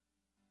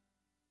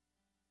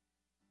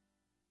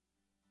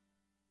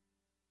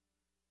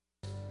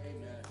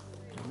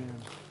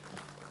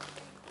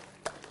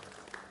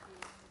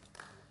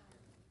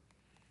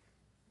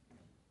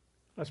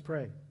Let's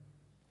pray.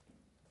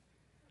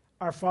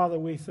 Our Father,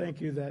 we thank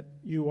you that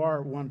you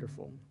are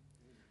wonderful.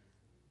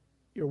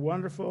 You're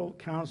wonderful,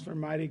 Counselor,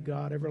 mighty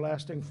God,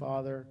 everlasting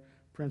Father,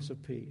 Prince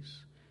of Peace.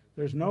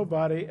 There's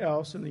nobody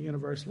else in the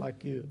universe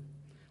like you.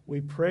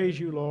 We praise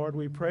you, Lord.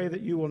 We pray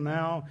that you will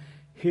now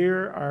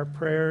hear our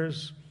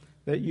prayers,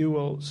 that you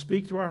will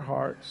speak to our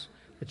hearts,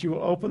 that you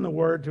will open the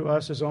word to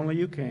us as only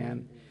you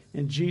can.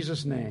 In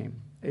Jesus'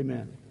 name,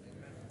 amen.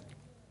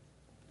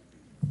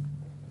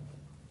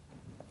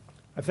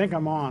 I think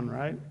I'm on,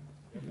 right?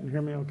 You can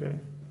hear me okay?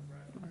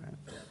 All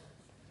right.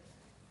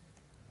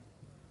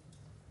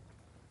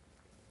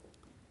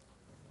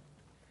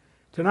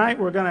 Tonight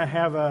we're going to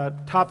have a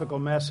topical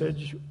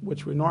message,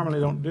 which we normally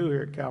don't do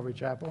here at Calvary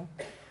Chapel.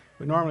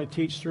 We normally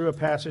teach through a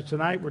passage.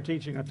 Tonight we're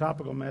teaching a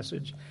topical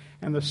message,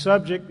 and the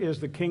subject is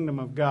the kingdom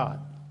of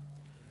God.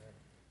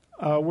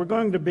 We're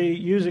going to be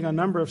using a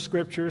number of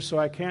scriptures, so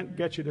I can't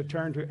get you to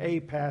turn to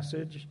a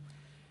passage.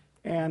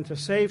 And to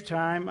save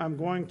time, I'm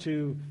going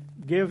to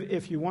give,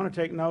 if you want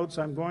to take notes,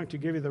 I'm going to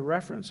give you the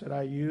reference that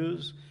I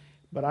use,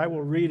 but I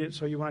will read it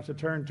so you won't have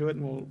to turn to it,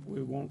 and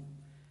we won't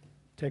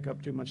take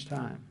up too much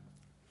time.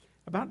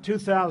 About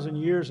 2,000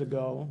 years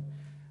ago,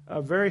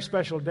 a very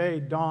special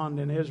day dawned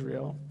in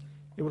Israel.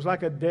 It was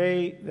like a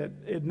day that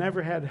it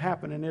never had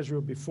happened in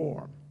Israel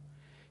before.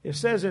 It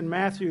says in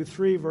Matthew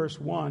 3, verse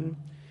 1,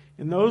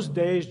 "In those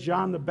days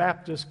John the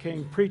Baptist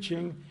came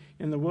preaching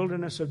in the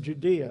wilderness of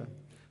Judea,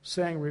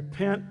 saying,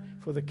 'Repent,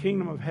 for the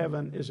kingdom of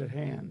heaven is at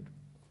hand.'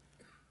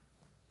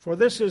 For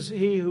this is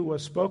he who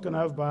was spoken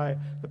of by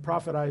the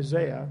prophet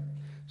Isaiah,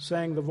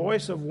 saying, 'The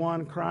voice of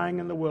one crying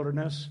in the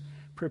wilderness,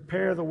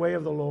 prepare the way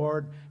of the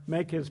Lord,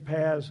 make his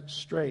paths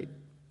straight.'"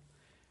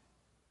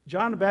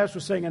 John the Baptist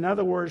was saying, in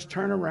other words,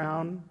 turn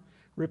around,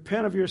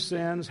 repent of your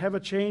sins, have a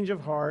change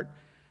of heart.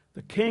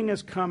 The king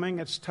is coming.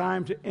 It's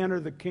time to enter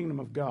the kingdom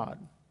of God.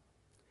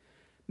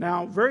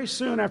 Now, very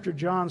soon after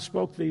John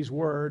spoke these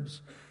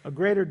words, a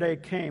greater day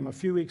came a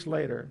few weeks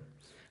later.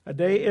 A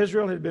day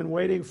Israel had been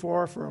waiting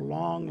for a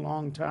long,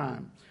 long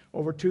time,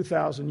 over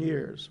 2,000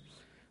 years.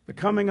 The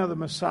coming of the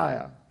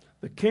Messiah,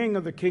 the King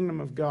of the kingdom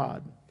of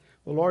God,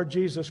 the Lord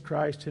Jesus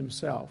Christ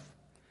himself.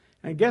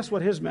 And guess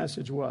what his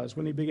message was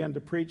when he began to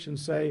preach and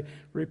say,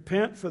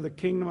 "Repent, for the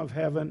kingdom of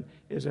heaven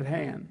is at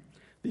hand."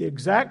 The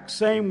exact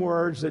same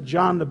words that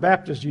John the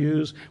Baptist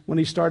used when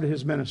he started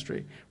his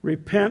ministry.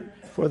 Repent,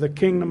 for the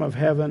kingdom of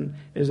heaven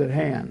is at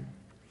hand.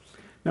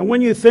 Now,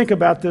 when you think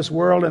about this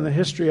world and the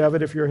history of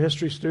it, if you're a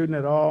history student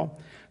at all,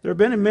 there have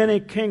been many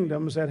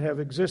kingdoms that have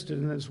existed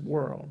in this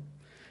world.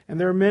 And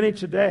there are many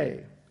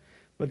today.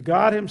 But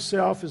God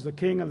himself is the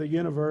king of the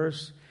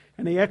universe,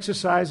 and he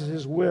exercises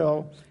his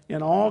will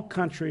in all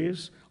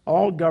countries,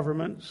 all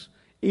governments,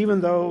 even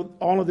though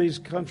all of these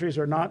countries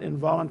are not in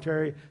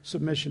voluntary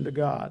submission to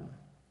God.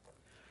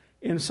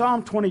 In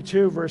Psalm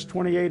 22, verse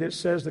 28, it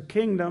says, "The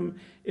kingdom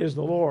is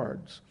the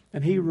Lord's,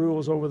 and he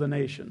rules over the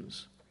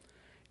nations."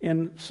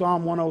 In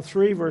Psalm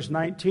 103, verse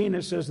 19,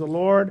 it says, "The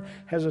Lord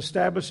has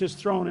established his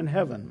throne in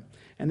heaven,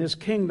 and his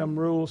kingdom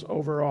rules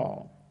over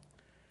all."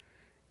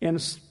 In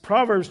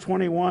Proverbs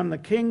 21, "The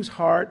king's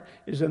heart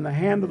is in the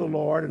hand of the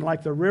Lord, and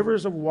like the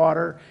rivers of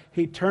water,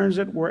 he turns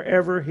it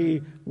wherever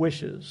he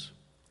wishes."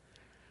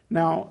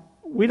 Now,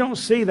 we don't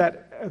see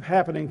that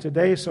happening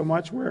today so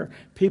much, where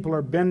people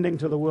are bending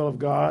to the will of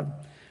God.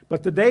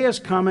 But the day is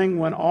coming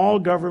when all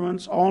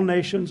governments, all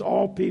nations,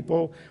 all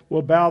people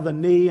will bow the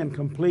knee in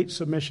complete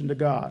submission to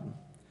God.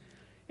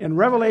 In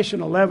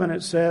Revelation 11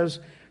 it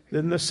says,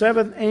 "Then the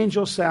seventh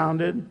angel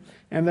sounded,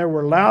 and there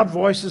were loud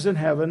voices in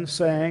heaven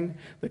saying,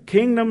 'The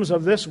kingdoms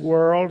of this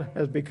world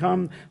has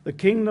become the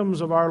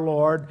kingdoms of our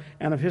Lord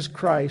and of his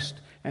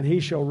Christ, and he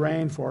shall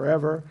reign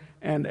forever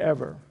and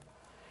ever.'"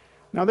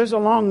 Now there's a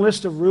long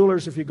list of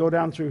rulers, if you go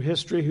down through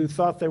history, who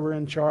thought they were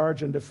in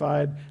charge and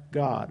defied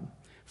God.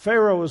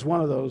 Pharaoh was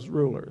one of those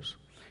rulers.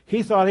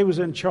 He thought he was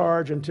in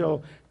charge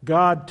until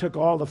God took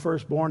all the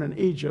firstborn in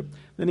Egypt.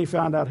 Then he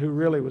found out who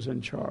really was in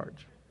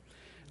charge.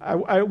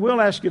 I will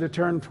ask you to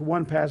turn to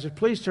one passage.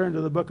 Please turn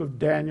to the book of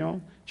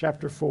Daniel,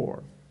 chapter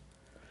 4.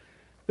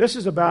 This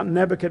is about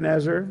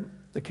Nebuchadnezzar,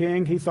 the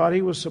king. He thought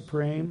he was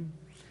supreme.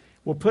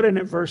 We'll put it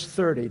in verse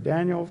 30.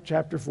 Daniel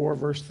chapter 4,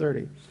 verse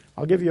 30.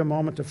 I'll give you a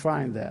moment to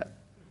find that.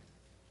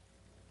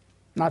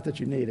 Not that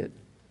you need it.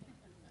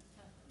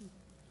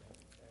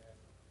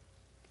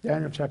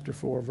 Daniel chapter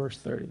 4, verse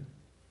 30.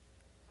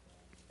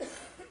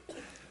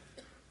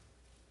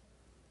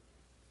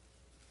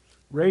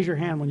 Raise your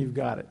hand when you've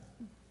got it.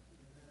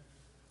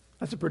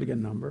 That's a pretty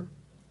good number.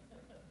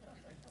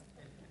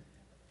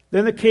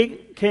 Then the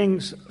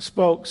kings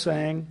spoke,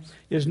 saying,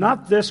 "Is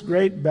not this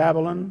great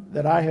Babylon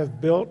that I have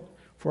built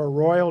for a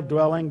royal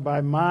dwelling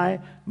by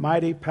my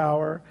mighty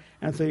power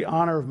and to the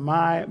honor of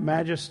my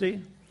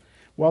majesty?"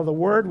 While the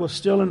word was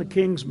still in the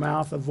king's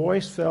mouth, a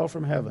voice fell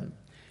from heaven.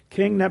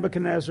 "King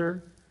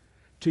Nebuchadnezzar,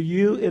 to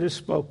you it is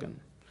spoken.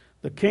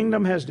 The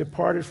kingdom has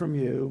departed from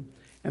you,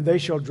 and they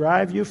shall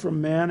drive you from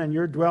men, and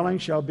your dwelling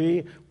shall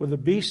be with the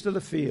beasts of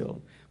the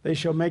field. They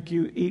shall make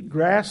you eat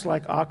grass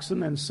like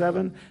oxen, and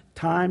 7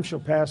 time shall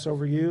pass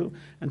over you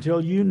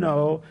until you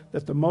know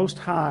that the Most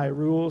High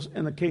rules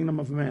in the kingdom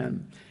of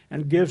men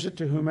and gives it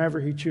to whomever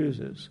he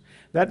chooses.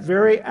 That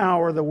very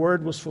hour the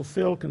word was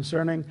fulfilled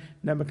concerning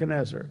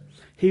Nebuchadnezzar.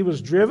 He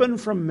was driven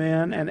from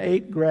men and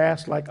ate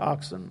grass like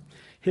oxen.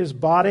 His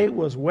body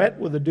was wet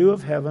with the dew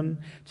of heaven,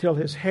 till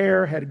his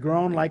hair had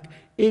grown like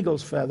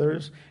eagle's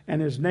feathers,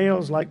 and his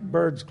nails like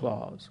bird's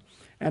claws.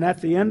 And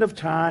at the end of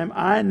time,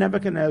 I,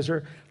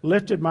 Nebuchadnezzar,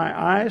 lifted my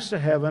eyes to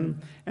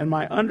heaven, and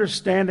my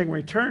understanding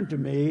returned to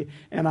me,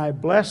 and I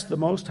blessed the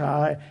Most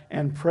High,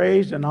 and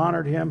praised and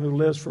honored him who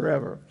lives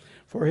forever.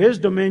 For his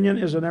dominion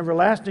is an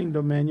everlasting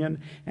dominion,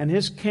 and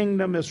his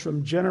kingdom is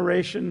from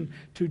generation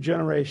to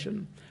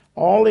generation.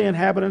 All the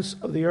inhabitants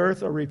of the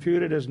earth are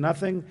reputed as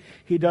nothing.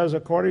 He does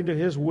according to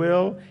his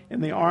will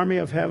in the army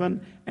of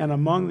heaven and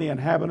among the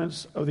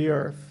inhabitants of the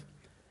earth.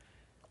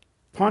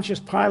 Pontius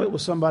Pilate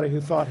was somebody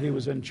who thought he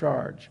was in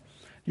charge.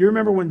 You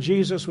remember when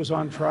Jesus was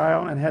on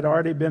trial and had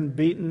already been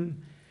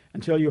beaten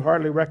until you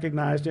hardly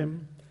recognized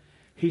him?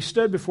 He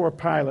stood before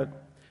Pilate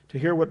to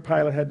hear what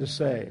Pilate had to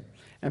say.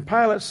 And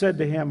Pilate said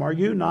to him, "Are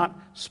you not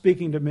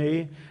speaking to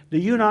me? Do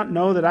you not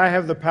know that I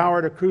have the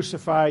power to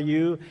crucify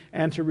you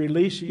and to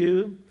release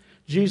you?"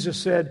 Jesus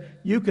said,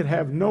 "You could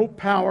have no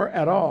power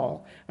at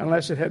all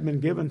unless it had been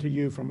given to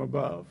you from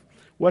above."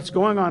 What's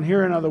going on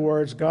here, in other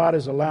words, God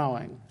is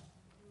allowing.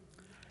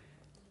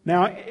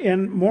 Now,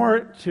 in more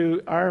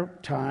to our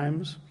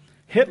times,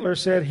 Hitler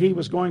said he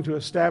was going to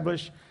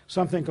establish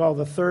something called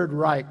the Third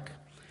Reich,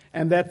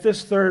 and that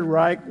this Third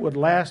Reich would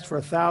last for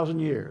 1,000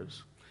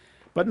 years.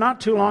 But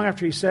not too long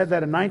after he said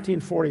that, in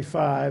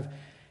 1945,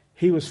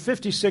 he was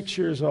 56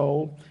 years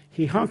old.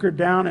 He hunkered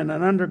down in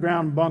an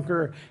underground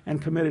bunker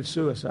and committed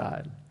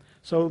suicide.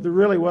 So there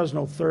really was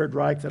no Third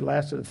Reich that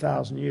lasted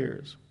 1,000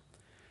 years.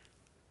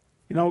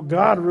 You know,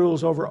 God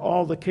rules over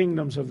all the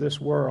kingdoms of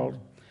this world,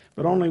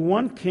 but only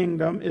one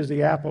kingdom is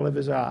the apple of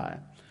his eye.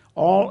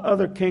 All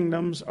other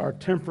kingdoms are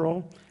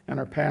temporal and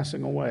are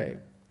passing away.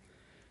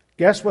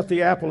 Guess what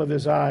the apple of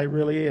his eye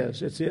really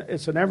is?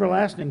 It's an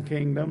everlasting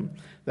kingdom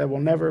that will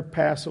never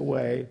pass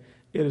away.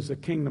 It is the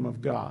kingdom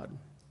of God.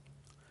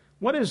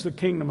 What is the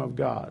kingdom of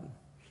God?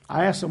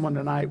 I asked someone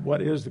tonight,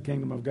 what is the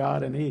kingdom of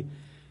God? And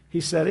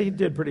he said he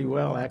did pretty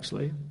well,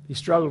 actually. He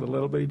struggled a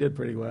little, but he did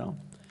pretty well.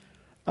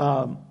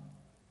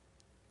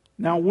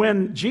 Now,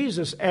 when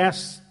Jesus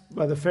asked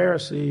by the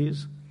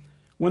Pharisees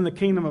when the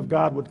kingdom of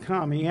God would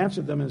come, he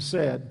answered them and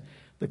said,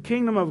 "The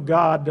kingdom of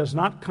God does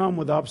not come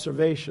with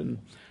observation,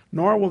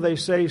 nor will they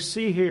say,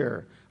 'See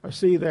here,' or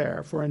 'See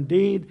there,' for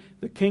indeed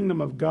the kingdom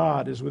of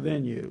God is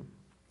within you."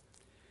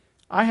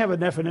 I have a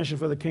definition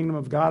for the kingdom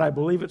of God. I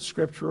believe it's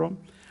scriptural.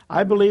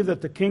 I believe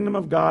that the kingdom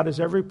of God is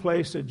every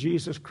place that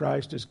Jesus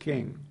Christ is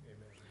king.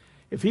 Amen.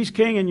 If he's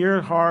king in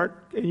your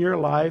heart, in your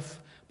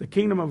life, the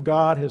kingdom of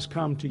God has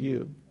come to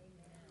you.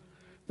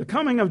 The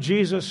coming of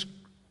Jesus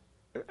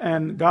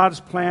and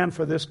God's plan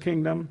for this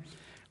kingdom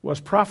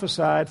was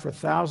prophesied for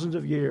thousands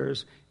of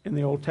years in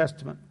the Old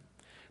Testament.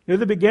 Near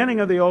the beginning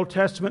of the Old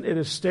Testament, it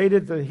is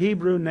stated the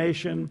Hebrew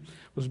nation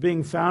was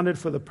being founded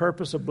for the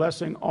purpose of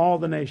blessing all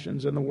the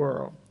nations in the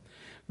world.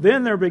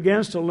 Then there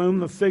begins to loom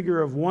the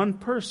figure of one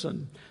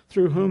person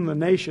through whom the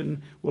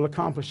nation will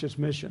accomplish its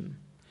mission.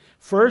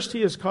 First,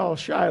 he is called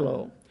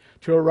Shiloh,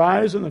 to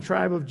arise in the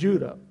tribe of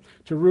Judah,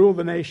 to rule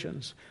the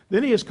nations.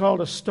 Then he is called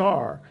a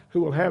star,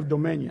 who will have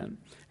dominion.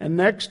 And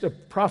next, a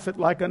prophet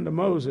like unto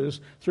Moses,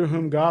 through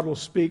whom God will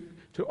speak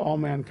to all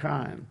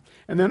mankind.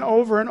 And then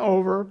over and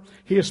over,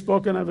 he is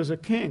spoken of as a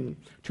king,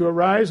 to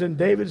arise in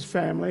David's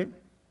family,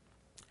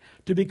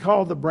 to be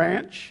called the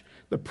branch,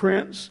 the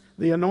prince,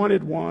 the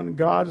anointed one,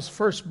 God's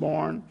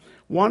firstborn,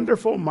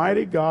 wonderful,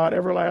 mighty God,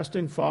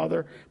 everlasting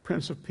Father,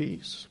 Prince of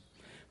Peace.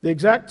 The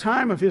exact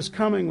time of his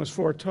coming was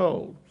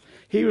foretold.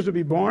 He was to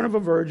be born of a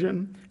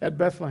virgin at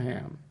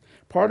Bethlehem.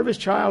 Part of his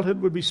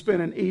childhood would be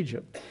spent in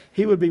Egypt.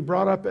 He would be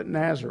brought up at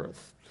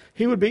Nazareth.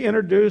 He would be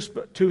introduced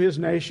to his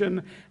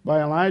nation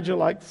by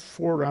Elijah-like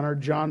forerunner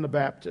John the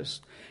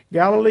Baptist.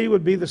 Galilee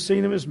would be the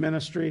scene of his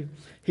ministry.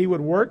 He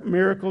would work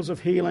miracles of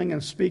healing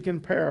and speak in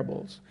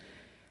parables.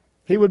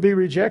 He would be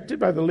rejected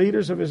by the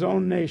leaders of his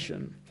own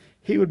nation.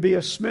 He would be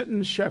a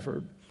smitten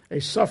shepherd, a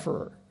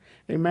sufferer,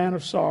 a man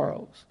of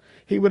sorrows.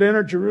 He would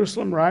enter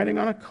Jerusalem riding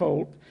on a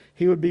colt.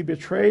 He would be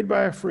betrayed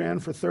by a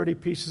friend for 30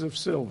 pieces of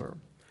silver.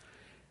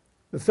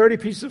 The 30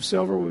 pieces of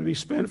silver would be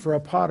spent for a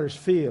potter's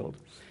field.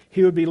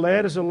 He would be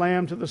led as a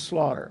lamb to the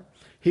slaughter.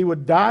 He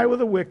would die with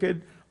the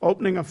wicked,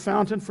 opening a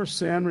fountain for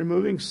sin,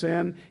 removing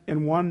sin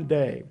in one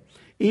day.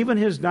 Even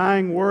his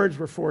dying words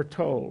were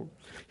foretold.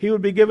 He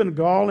would be given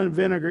gall and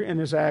vinegar in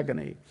his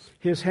agony.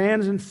 His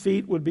hands and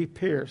feet would be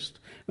pierced.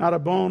 Not a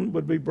bone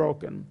would be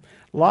broken.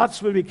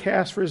 Lots would be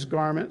cast for his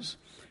garments.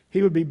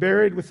 He would be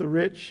buried with the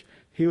rich.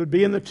 He would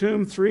be in the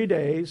tomb 3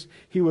 days.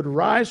 He would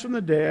rise from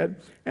the dead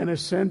and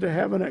ascend to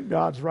heaven at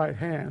God's right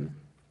hand.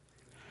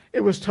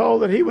 It was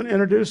told that he would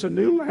introduce a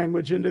new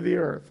language into the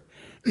earth.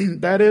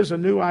 That is, a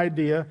new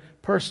idea,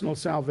 personal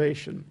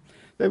salvation.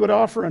 They would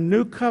offer a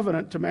new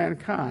covenant to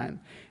mankind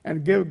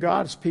and give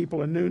God's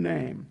people a new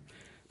name.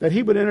 that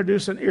he would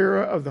introduce an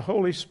era of the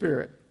Holy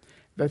Spirit,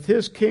 that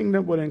his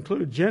kingdom would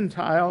include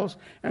Gentiles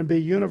and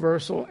be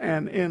universal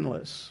and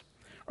endless.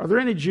 Are there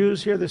any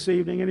Jews here this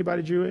evening?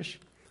 Anybody Jewish?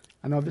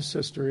 I know this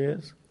sister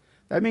is.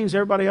 That means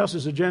everybody else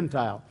is a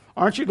Gentile.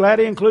 Aren't you glad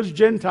he includes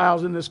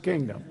Gentiles in this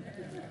kingdom?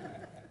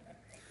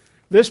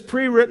 This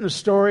pre-written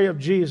story of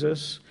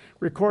Jesus,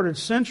 recorded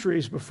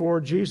centuries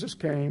before Jesus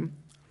came,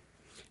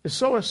 is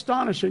so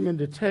astonishing in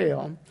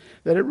detail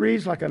that it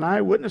reads like an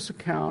eyewitness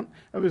account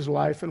of his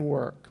life and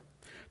work.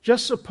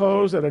 Just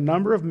suppose that a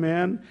number of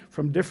men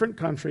from different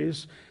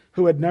countries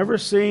who had never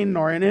seen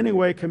nor in any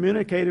way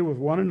communicated with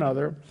one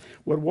another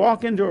would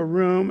walk into a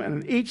room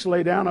and each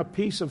lay down a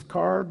piece of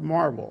carved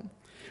marble,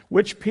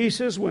 which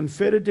pieces, when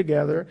fitted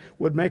together,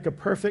 would make a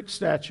perfect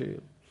statue.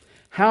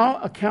 How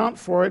account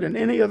for it in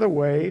any other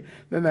way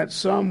than that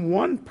some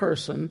one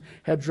person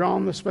had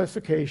drawn the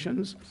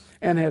specifications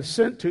and had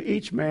sent to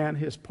each man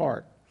his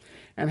part?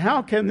 And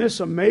how can this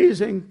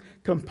amazing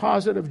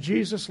composite of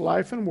Jesus'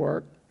 life and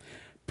work,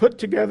 put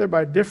together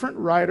by different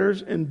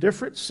writers in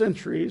different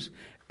centuries,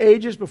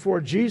 ages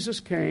before Jesus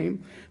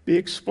came, be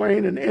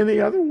explained in any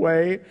other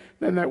way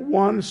than that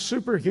one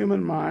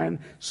superhuman mind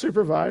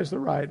supervised the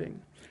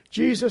writing?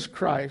 Jesus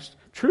Christ,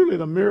 truly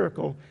the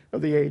miracle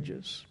of the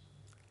ages.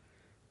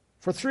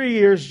 For 3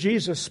 years,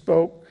 Jesus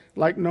spoke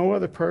like no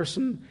other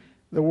person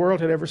the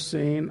world had ever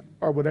seen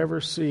or would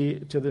ever see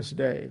to this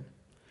day.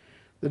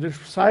 The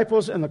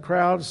disciples and the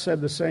crowd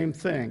said the same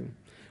thing.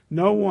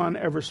 No one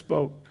ever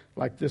spoke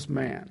like this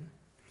man.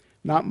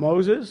 Not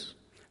Moses,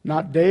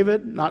 not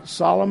David, not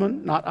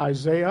Solomon, not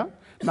Isaiah,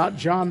 not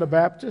John the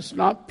Baptist,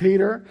 not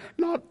Peter,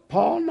 not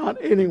Paul, not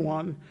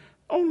anyone,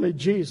 only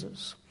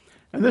Jesus.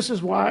 And this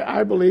is why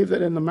I believe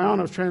that in the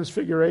Mount of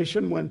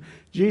Transfiguration, when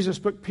Jesus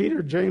put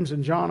Peter, James,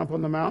 and John up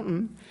on the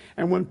mountain,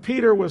 and when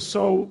Peter was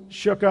so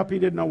shook up he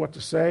didn't know what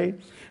to say, and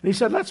he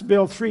said, let's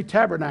build 3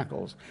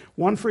 tabernacles,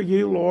 one for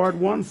you, Lord,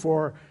 one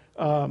for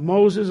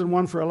Moses, and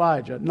one for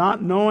Elijah,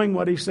 not knowing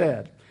what he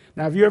said.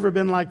 Now, have you ever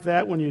been like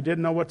that when you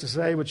didn't know what to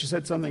say, but you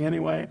said something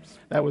anyway?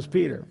 That was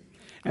Peter.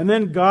 And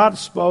then God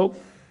spoke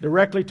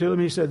directly to him.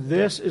 He said,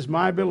 this is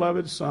my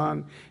beloved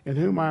Son, in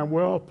whom I am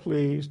well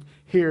pleased.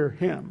 Hear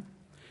him.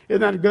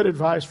 Isn't that good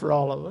advice for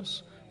all of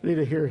us? We need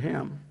to hear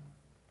him.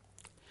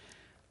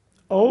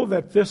 Oh,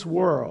 that this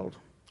world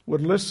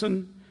would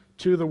listen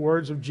to the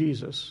words of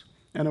Jesus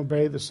and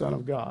obey the Son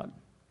of God.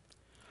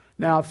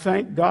 Now,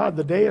 thank God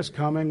the day is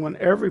coming when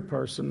every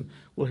person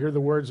will hear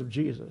the words of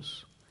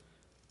Jesus.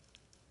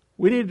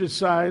 We need to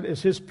decide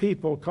as his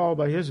people called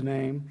by his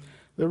name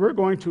that we're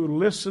going to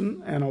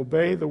listen and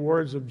obey the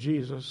words of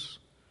Jesus.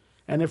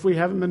 And if we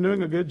haven't been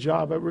doing a good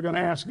job, we're going to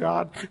ask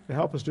God to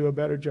help us do a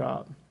better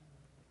job.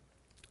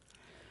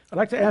 I'd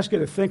like to ask you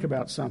to think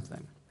about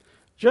something.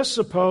 Just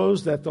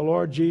suppose that the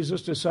Lord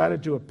Jesus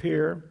decided to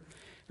appear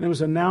and it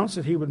was announced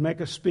that he would make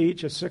a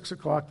speech at 6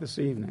 o'clock this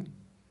evening,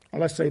 or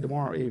let's say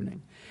tomorrow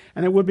evening,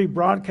 and it would be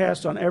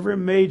broadcast on every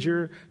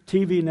major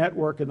TV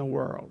network in the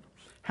world.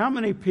 How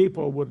many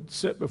people would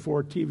sit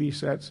before TV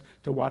sets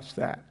to watch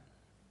that?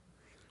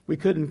 We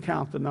couldn't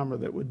count the number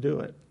that would do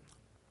it.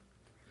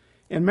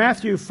 In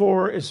Matthew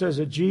 4, it says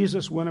that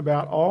Jesus went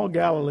about all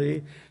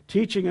Galilee,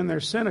 teaching in their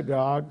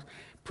synagogues,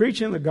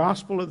 preaching the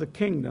gospel of the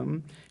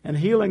kingdom, and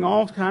healing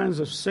all kinds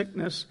of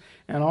sickness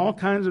and all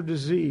kinds of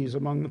disease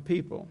among the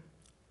people.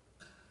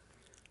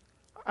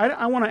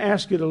 I want to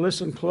ask you to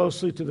listen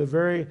closely to the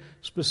very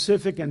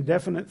specific and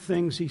definite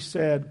things he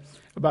said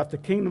about the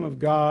kingdom of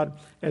God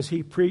as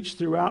he preached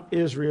throughout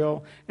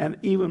Israel and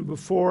even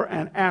before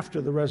and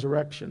after the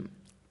resurrection.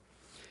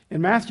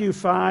 In Matthew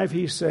 5,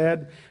 he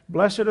said,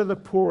 "Blessed are the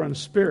poor in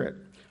spirit,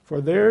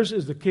 for theirs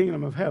is the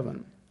kingdom of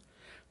heaven.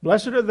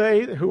 Blessed are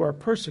they who are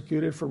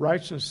persecuted for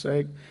righteousness'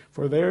 sake,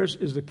 for theirs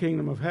is the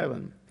kingdom of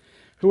heaven.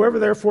 Whoever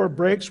therefore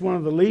breaks one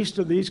of the least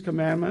of these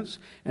commandments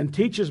and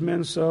teaches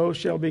men so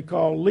shall be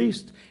called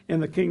least in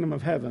the kingdom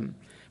of heaven.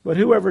 But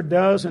whoever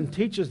does and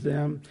teaches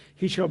them,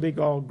 he shall be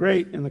called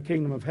great in the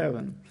kingdom of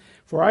heaven.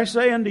 For I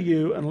say unto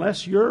you,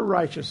 unless your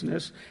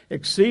righteousness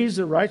exceeds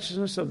the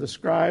righteousness of the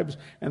scribes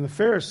and the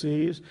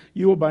Pharisees,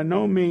 you will by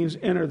no means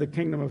enter the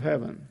kingdom of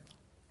heaven."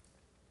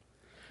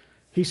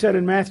 He said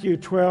in Matthew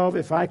 12,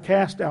 "If I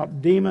cast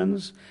out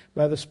demons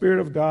by the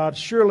Spirit of God,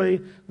 surely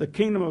the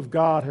kingdom of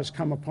God has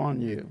come upon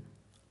you."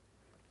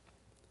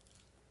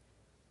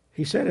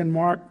 He said in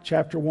Mark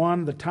chapter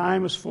 1, "The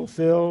time is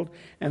fulfilled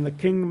and the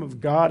kingdom of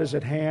God is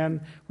at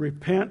hand.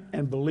 Repent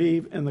and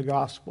believe in the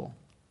gospel."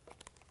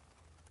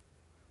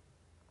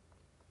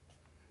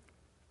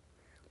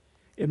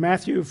 In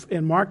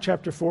Mark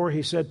chapter 4,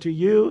 he said, "To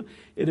you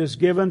it is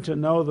given to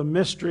know the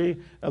mystery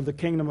of the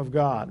kingdom of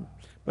God.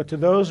 But to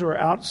those who are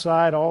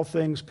outside, all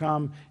things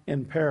come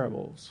in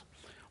parables."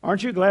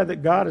 Aren't you glad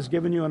that God has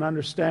given you an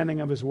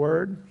understanding of his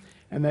word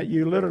and that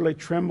you literally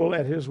tremble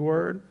at his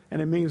word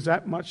and it means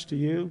that much to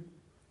you?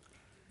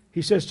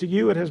 He says, "To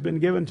you it has been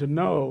given to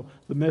know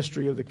the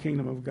mystery of the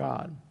kingdom of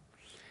God."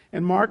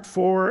 In Mark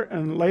 4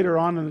 and later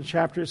on in the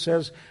chapter it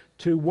says,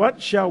 "To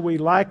what shall we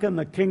liken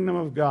the kingdom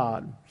of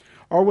God?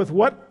 Or with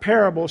what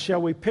parable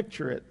shall we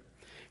picture it?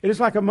 It is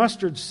like a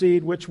mustard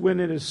seed, which when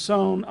it is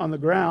sown on the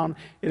ground,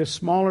 it is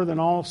smaller than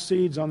all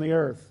seeds on the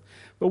earth.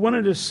 But when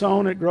it is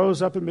sown, it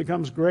grows up and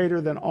becomes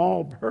greater than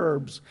all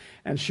herbs,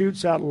 and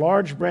shoots out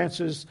large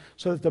branches,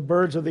 so that the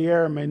birds of the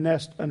air may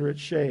nest under its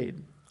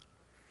shade.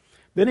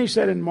 Then he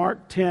said in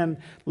Mark 10,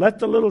 "Let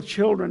the little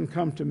children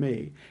come to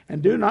me,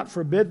 and do not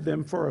forbid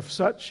them, for of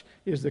such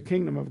is the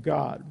kingdom of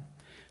God.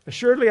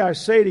 Assuredly I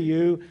say to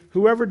you,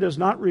 whoever does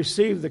not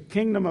receive the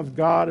kingdom of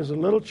God as a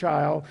little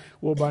child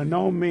will by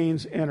no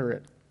means enter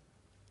it."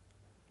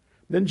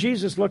 Then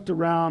Jesus looked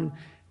around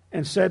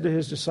and said to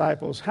his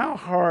disciples, "How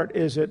hard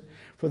is it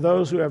for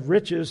those who have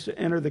riches to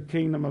enter the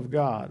kingdom of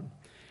God?"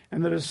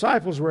 And the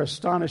disciples were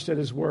astonished at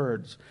his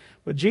words.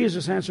 But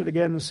Jesus answered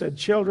again and said,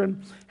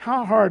 "Children,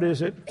 how hard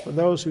is it for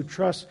those who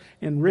trust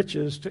in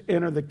riches to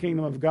enter the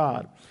kingdom of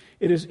God?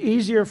 It is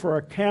easier for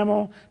a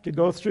camel to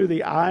go through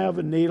the eye of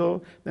a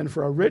needle than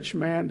for a rich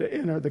man to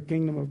enter the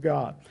kingdom of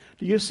God."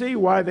 Do you see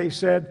why they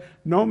said,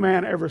 "No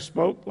man ever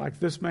spoke like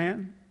this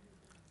man"?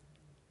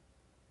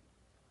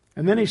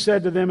 And then he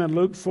said to them in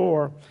Luke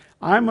 4,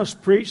 "I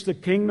must preach the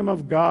kingdom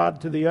of God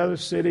to the other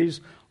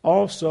cities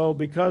also,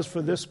 because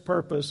for this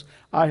purpose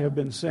I have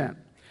been sent."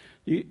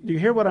 Do you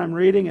hear what I'm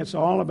reading? It's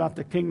all about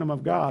the kingdom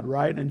of God,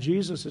 right? And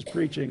Jesus is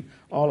preaching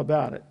all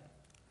about it.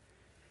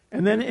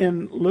 And then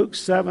in Luke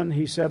 7,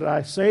 he said,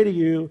 "I say to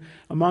you,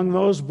 among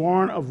those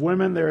born of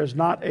women there is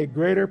not a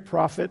greater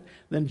prophet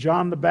than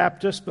John the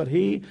Baptist, but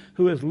he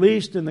who is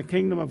least in the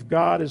kingdom of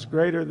God is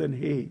greater than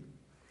he."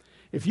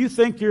 If you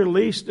think you're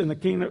least in the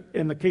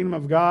kingdom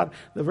of God,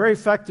 the very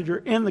fact that you're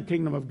in the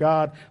kingdom of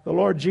God, the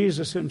Lord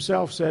Jesus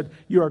himself said,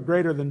 "You are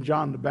greater than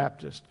John the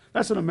Baptist."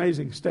 That's an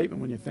amazing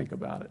statement when you think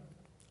about it.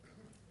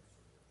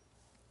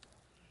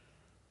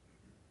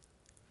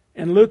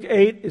 In Luke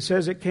 8, it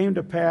says, "It came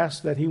to pass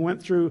that he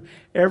went through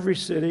every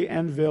city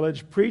and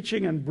village,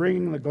 preaching and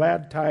bringing the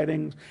glad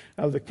tidings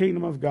of the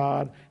kingdom of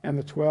God, and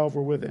the 12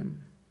 were with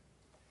him."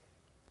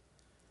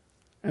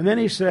 And then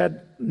he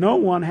said, "No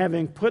one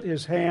having put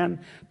his hand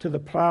to the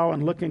plow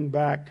and looking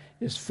back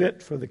is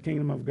fit for the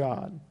kingdom of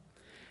God."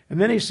 And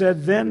then he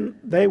said, "Then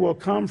they will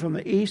come from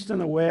the east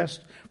and the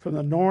west, from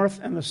the north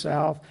and the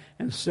south,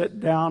 and sit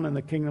down in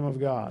the kingdom of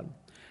God."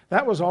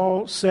 That was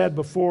all said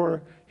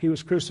before he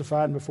was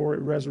crucified and before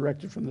he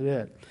resurrected from the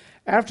dead.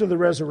 After the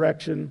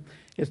resurrection,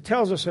 it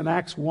tells us in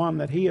Acts 1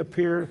 that he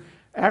appeared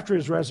after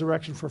his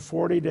resurrection for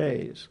 40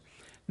 days.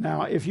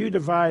 Now, if you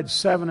divide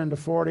 7 into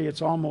 40,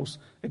 it's almost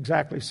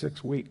exactly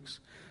 6 weeks.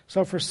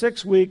 So for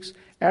 6 weeks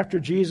after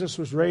Jesus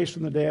was raised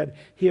from the dead,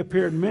 he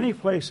appeared many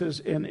places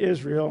in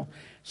Israel,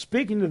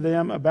 speaking to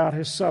them about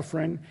his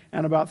suffering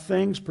and about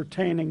things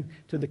pertaining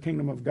to the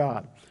kingdom of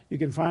God. You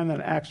can find that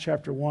in Acts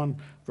chapter 1,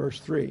 verse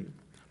 3.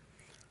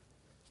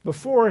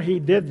 Before he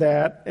did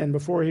that, and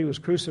before he was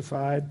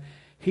crucified,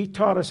 he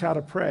taught us how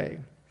to pray.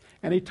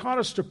 And he taught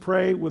us to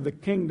pray with the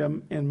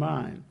kingdom in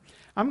mind.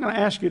 I'm going to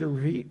ask you to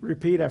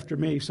repeat after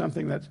me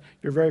something that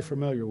you're very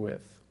familiar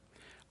with.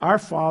 Our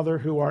Father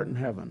who art in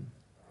heaven,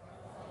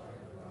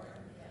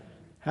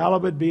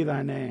 hallowed be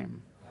thy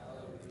name.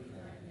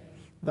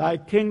 Thy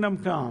kingdom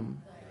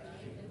come.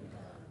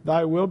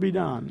 Thy will be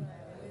done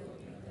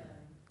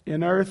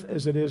in earth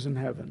as it is in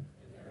heaven.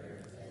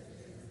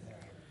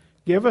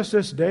 Give us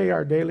this day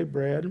our daily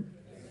bread,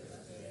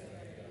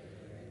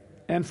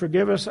 and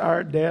forgive us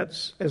our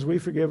debts as we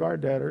forgive our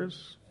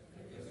debtors.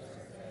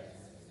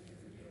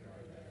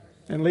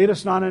 And lead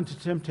us not into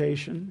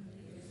temptation,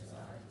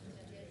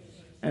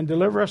 and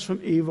deliver us from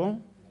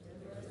evil.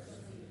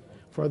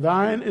 For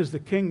thine is the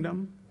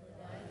kingdom,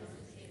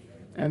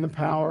 and the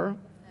power,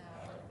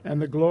 and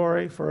the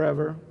glory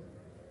forever.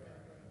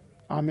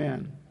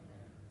 Amen.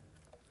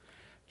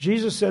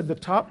 Jesus said the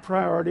top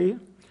priority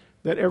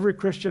that every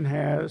Christian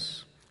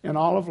has in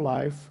all of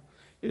life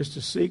is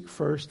to seek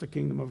first the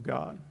kingdom of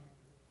God.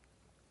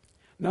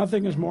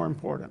 Nothing is more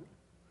important.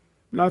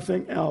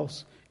 Nothing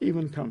else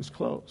even comes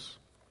close.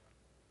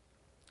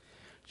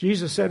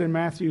 Jesus said in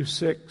Matthew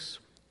 6,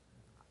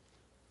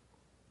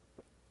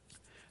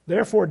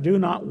 "Therefore do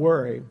not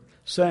worry,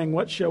 saying,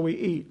 what shall we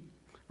eat?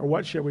 Or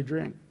what shall we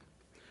drink?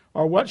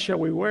 Or what shall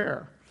we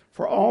wear?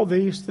 For all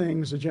these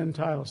things the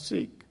Gentiles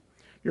seek.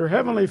 Your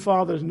heavenly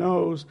Father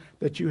knows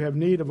that you have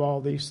need of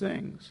all these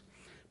things.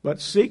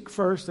 But seek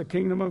first the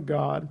kingdom of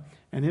God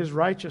and his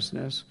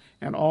righteousness,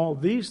 and all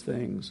these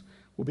things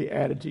will be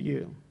added to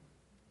you."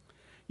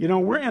 You know,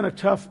 we're in a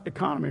tough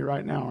economy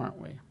right now, aren't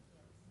we?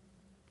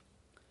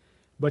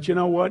 But you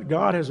know what?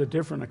 God has a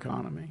different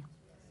economy.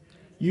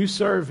 You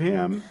serve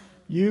him,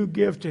 you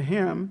give to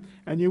him,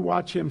 and you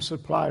watch him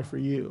supply for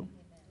you.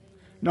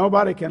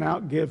 Nobody can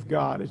outgive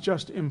God. It's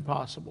just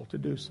impossible to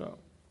do so.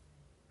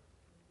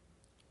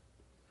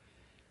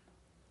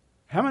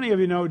 How many of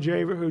you know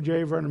who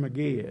J. Vernon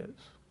McGee is?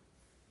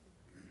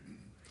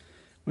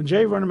 When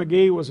J. Vernon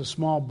McGee was a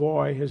small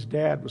boy, his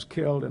dad was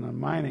killed in a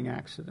mining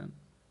accident.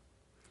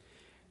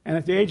 And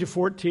at the age of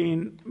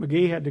 14,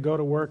 McGee had to go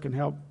to work and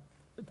help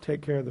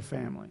take care of the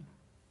family.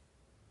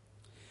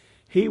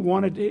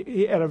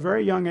 At a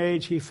very young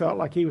age, he felt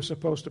like he was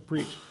supposed to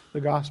preach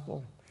the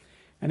gospel.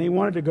 And he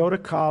wanted to go to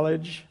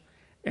college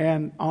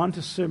and on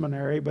to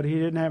seminary, but he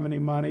didn't have any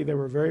money. They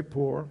were very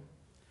poor.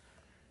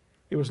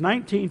 It was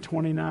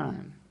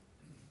 1929.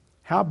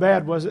 How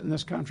bad was it in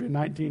this country in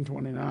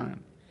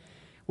 1929?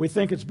 We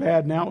think it's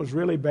bad now. It was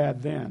really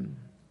bad then.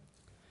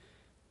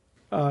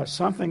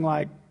 Something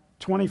like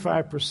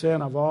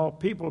 25% of all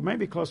people,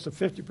 maybe close to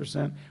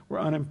 50%, were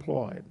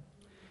unemployed.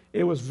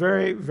 It was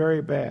very,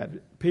 very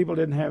bad. People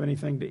didn't have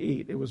anything to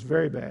eat. It was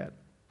very bad.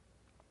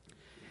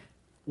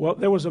 Well,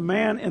 there was a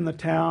man in the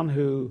town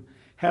who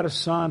had a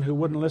son who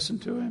wouldn't listen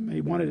to him.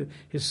 He wanted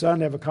his son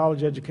to have a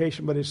college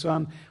education, but his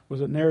son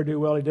was a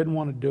ne'er-do-well. He didn't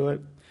want to do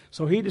it.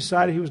 So he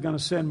decided he was going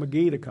to send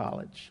McGee to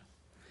college.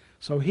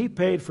 So he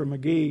paid for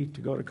McGee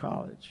to go to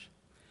college.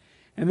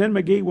 And then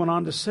McGee went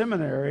on to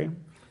seminary,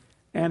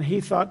 and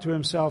he thought to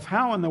himself,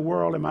 how in the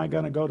world am I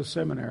going to go to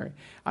seminary?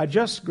 I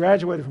just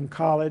graduated from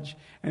college,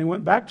 and he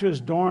went back to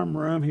his dorm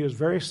room. He was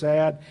very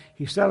sad.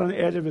 He sat on the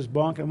edge of his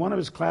bunk, and one of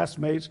his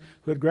classmates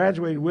who had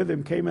graduated with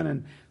him came in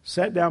and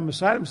sat down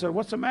beside him and said,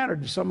 what's the matter?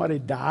 Did somebody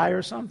die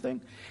or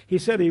something? He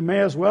said he may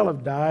as well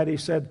have died. He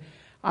said,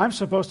 I'm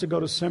supposed to go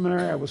to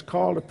seminary. I was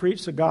called to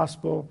preach the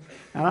gospel,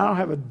 and I don't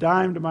have a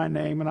dime to my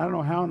name, and I don't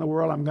know how in the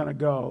world I'm going to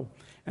go.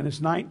 And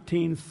it's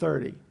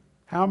 1930.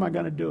 How am I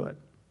going to do it?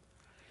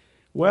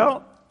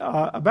 Well,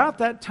 about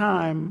that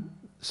time,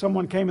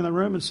 someone came in the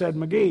room and said,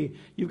 McGee,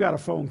 you've got a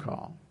phone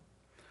call.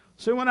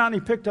 So he went out and he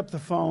picked up the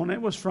phone.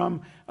 It was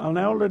from an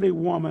elderly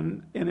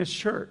woman in his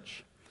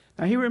church.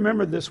 Now, he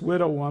remembered this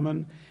widow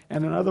woman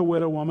and another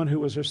widow woman who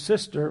was her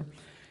sister.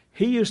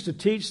 He used to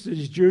teach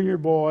these junior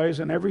boys,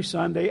 and every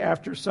Sunday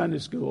after Sunday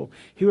school,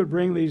 he would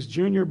bring these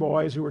junior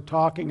boys who were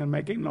talking and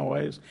making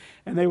noise,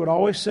 and they would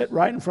always sit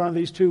right in front of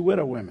these two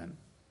widow women.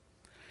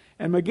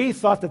 And McGee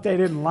thought that they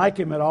didn't like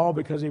him at all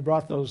because he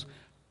brought those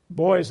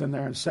boys in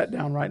there and sat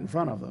down right in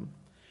front of them.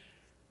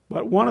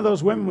 But one of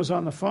those women was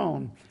on the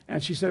phone,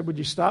 and she said, would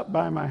you stop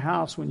by my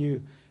house when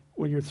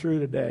you're through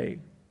today,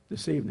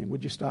 this evening?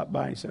 Would you stop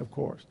by? He said, of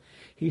course.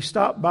 He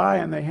stopped by,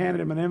 and they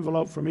handed him an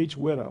envelope from each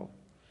widow.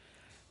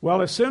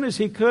 Well, as soon as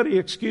he could, he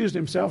excused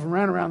himself and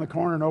ran around the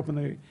corner and opened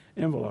the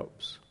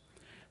envelopes.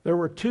 There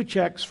were 2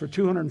 checks for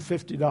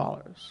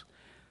 $250,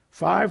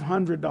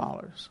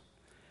 $500.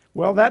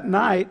 Well, that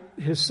night,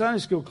 his Sunday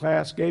school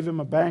class gave him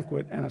a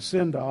banquet and a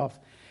send-off,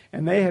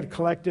 and they had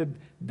collected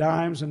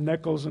dimes and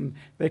nickels, and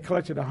they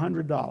collected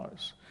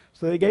 $100.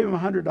 So they gave him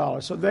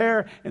 $100. So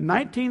there, in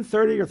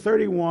 1930 or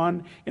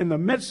 31, in the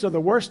midst of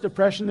the worst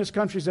depression this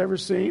country's ever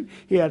seen,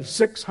 he had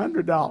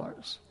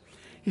 $600.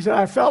 He said,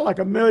 I felt like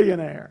a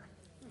millionaire.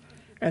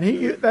 And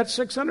that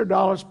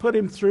 $600 put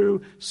him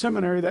through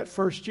seminary that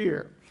first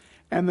year.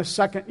 And the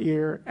second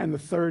year and the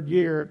third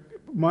year,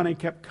 money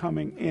kept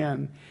coming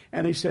in.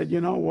 And he said, you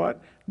know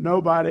what?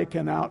 Nobody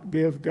can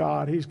outgive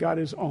God. He's got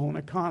his own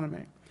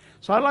economy.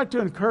 So I'd like to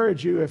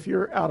encourage you, if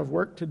you're out of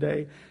work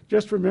today,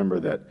 just remember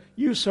that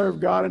you serve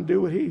God and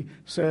do what he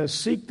says.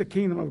 Seek the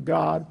kingdom of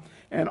God,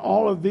 and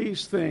all of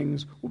these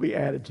things will be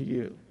added to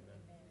you.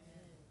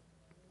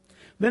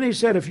 Then he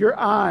said, if your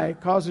eye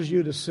causes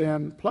you to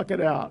sin, pluck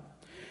it out.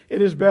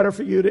 It is better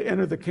for you to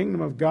enter the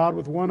kingdom of God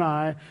with one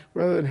eye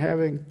rather than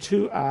having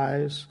 2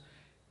 eyes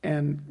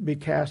and be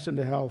cast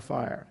into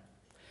hellfire.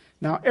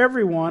 Now,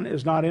 everyone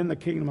is not in the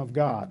kingdom of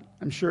God.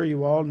 I'm sure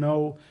you all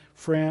know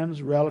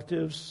friends,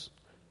 relatives,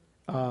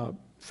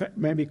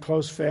 maybe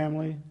close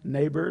family,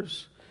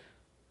 neighbors,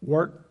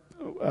 work,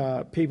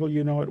 people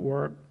you know at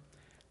work.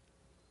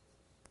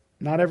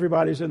 Not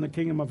everybody's in the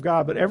kingdom of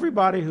God, but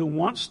everybody who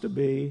wants to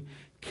be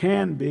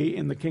can be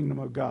in the kingdom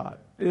of God.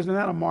 Isn't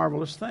that a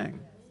marvelous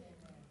thing?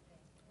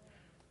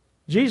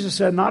 Jesus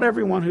said, not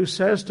everyone who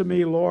says to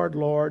me, Lord,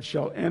 Lord,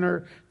 shall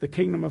enter the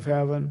kingdom of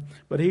heaven,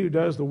 but he who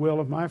does the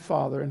will of my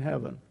Father in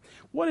heaven.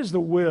 What is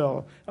the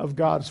will of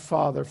God's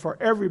Father for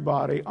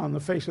everybody on the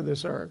face of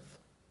this earth?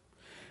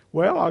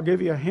 Well, I'll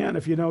give you a hint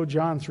if you know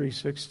John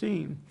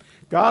 3:16.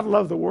 God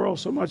loved the world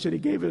so much that he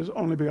gave his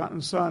only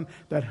begotten Son,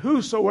 that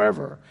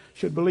whosoever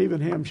should believe in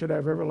him should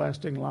have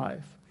everlasting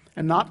life,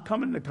 and not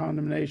come into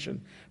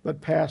condemnation, but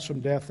pass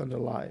from death unto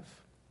life.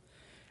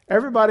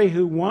 Everybody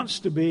who wants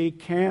to be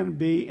can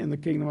be in the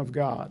kingdom of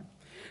God.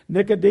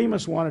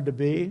 Nicodemus wanted to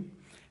be,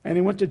 and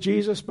he went to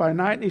Jesus by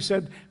night and he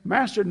said,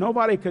 Master,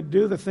 nobody could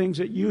do the things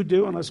that you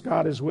do unless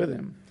God is with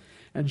him.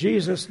 And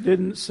Jesus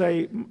didn't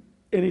say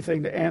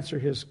anything to answer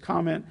his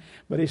comment,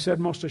 but he said,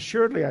 most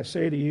assuredly I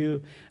say to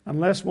you,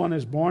 unless one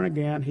is born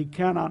again, he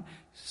cannot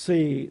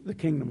see the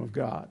kingdom of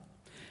God.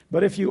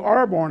 But if you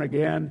are born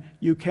again,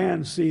 you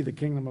can see the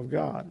kingdom of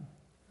God.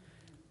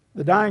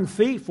 The dying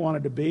thief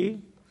wanted to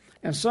be,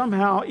 and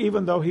somehow,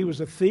 even though he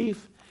was a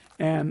thief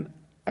and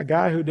a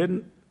guy who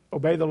didn't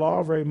obey the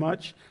law very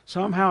much,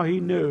 somehow he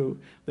knew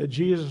that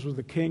Jesus was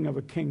the king of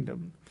a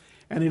kingdom.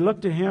 And he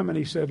looked to him and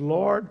he said,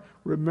 Lord,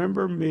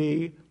 remember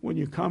me when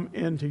you come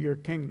into your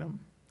kingdom.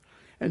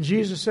 And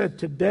Jesus said,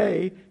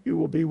 today you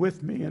will be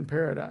with me in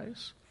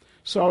paradise.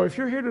 So if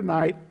you're here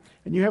tonight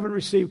and you haven't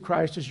received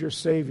Christ as your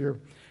Savior,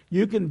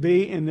 you can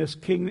be in this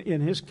king, in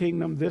his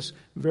kingdom this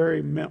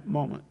very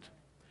moment,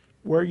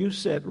 where you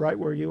sit, right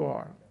where you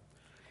are.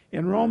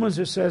 In Romans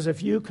it says,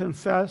 if you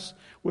confess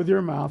with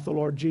your mouth the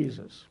Lord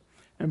Jesus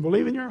and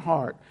believe in your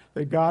heart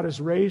that God has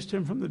raised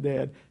him from the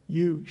dead,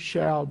 you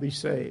shall be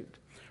saved.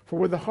 For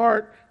with the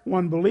heart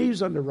one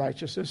believes unto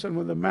righteousness, and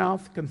with the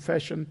mouth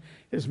confession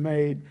is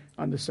made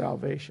unto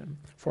salvation.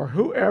 For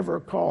whoever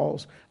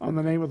calls on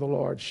the name of the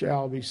Lord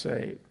shall be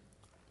saved.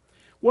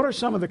 What are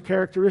some of the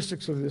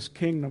characteristics of this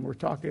kingdom we're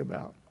talking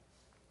about?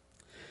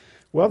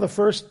 Well,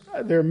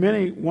 there are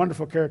many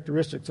wonderful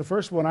characteristics. The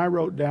first one I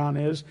wrote down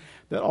is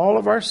that all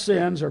of our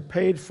sins are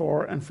paid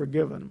for and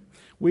forgiven.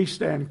 We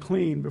stand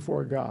clean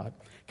before God.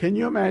 Can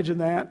you imagine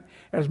that?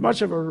 As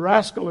much of a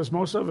rascal as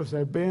most of us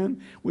have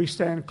been, we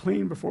stand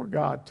clean before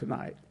God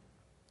tonight.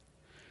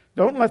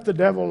 Don't let the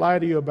devil lie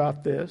to you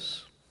about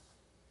this.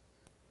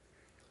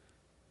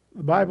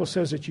 The Bible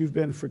says that you've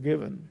been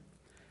forgiven.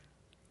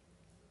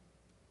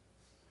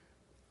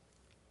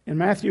 In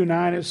Matthew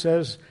 9 it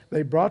says,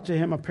 they brought to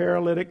him a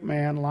paralytic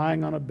man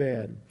lying on a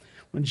bed.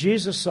 When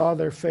Jesus saw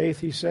their faith,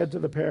 he said to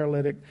the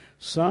paralytic,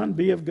 Son,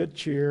 be of good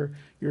cheer,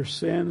 your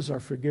sins are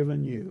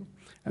forgiven you.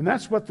 And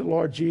that's what the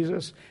Lord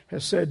Jesus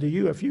has said to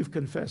you if you've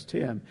confessed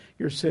him.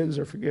 Your sins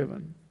are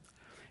forgiven.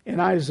 In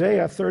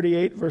Isaiah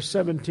 38, verse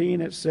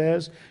 17, it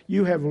says,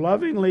 You have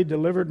lovingly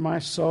delivered my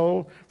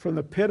soul from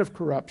the pit of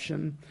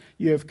corruption.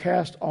 You have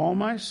cast all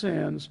my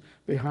sins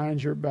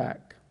behind your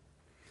back.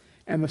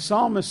 And the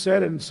psalmist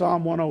said in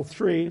Psalm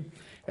 103,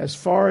 As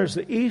far as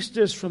the east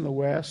is from the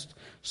west,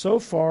 so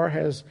far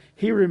has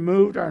he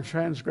removed our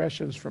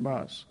transgressions from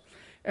us.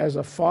 As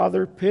a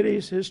father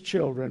pities his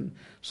children,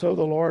 so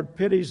the Lord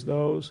pities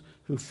those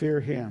who fear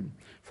him.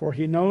 For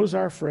he knows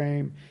our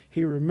frame,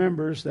 he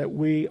remembers that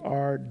we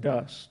are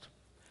dust.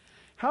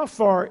 How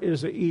far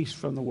is the east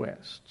from the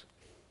west?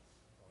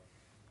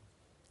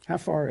 How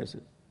far is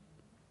it?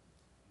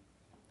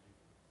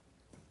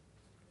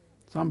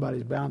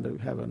 Somebody's bound to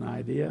have an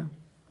idea.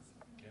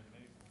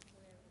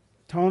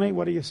 Tony,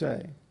 what do you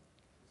say?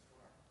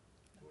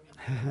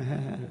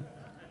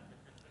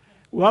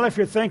 Well, if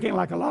you're thinking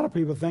like a lot of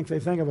people think,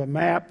 they think of a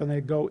map and they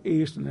go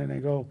east and then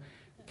they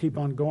keep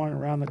on going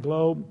around the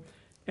globe,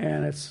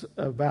 and it's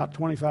about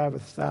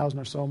 25,000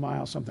 or so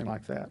miles, something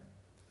like that.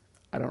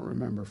 I don't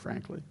remember,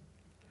 frankly.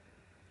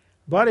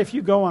 But if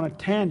you go on a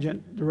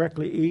tangent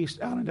directly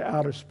east out into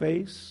outer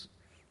space,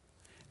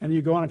 and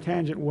you go on a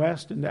tangent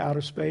west into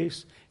outer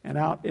space and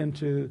out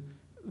into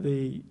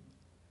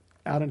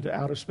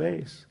outer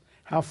space,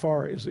 how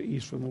far is the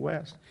east from the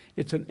west?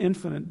 It's an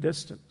infinite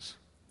distance.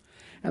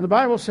 And the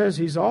Bible says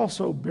he's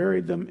also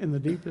buried them in the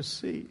deepest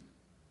sea.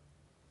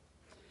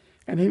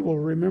 And he will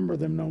remember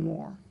them no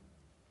more.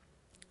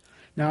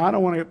 Now, I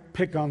don't want to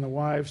pick on the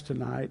wives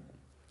tonight,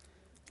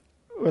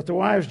 but the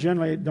wives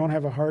generally don't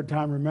have a hard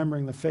time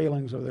remembering the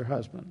failings of their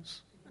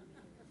husbands.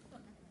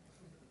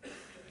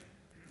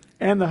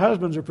 And the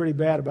husbands are pretty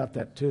bad about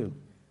that too.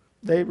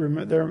 They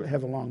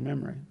have a long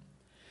memory.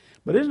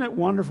 But isn't it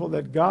wonderful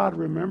that God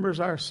remembers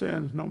our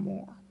sins no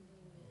more?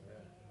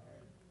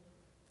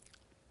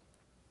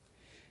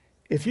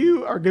 If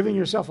you are giving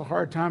yourself a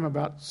hard time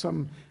about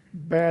some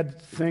bad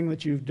thing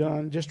that you've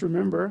done, just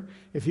remember,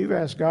 if you've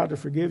asked God to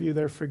forgive you,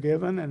 they're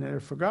forgiven and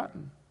they're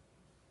forgotten.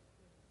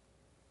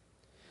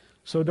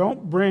 So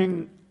don't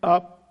bring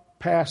up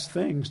past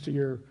things to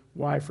your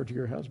wife or to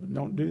your husband.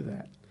 Don't do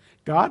that.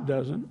 God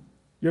doesn't.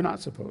 You're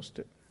not supposed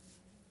to.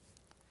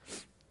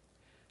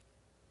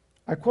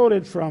 I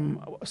quoted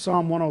from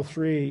Psalm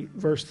 103,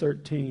 verse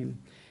 13.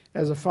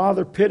 As a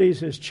father pities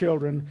his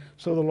children,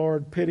 so the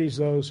Lord pities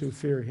those who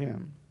fear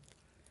him.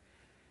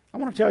 I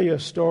want to tell you a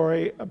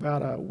story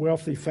about a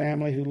wealthy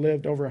family who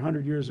lived over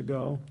 100 years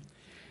ago.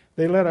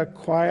 They led a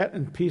quiet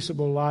and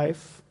peaceable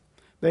life.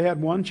 They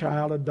had one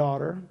child, a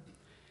daughter,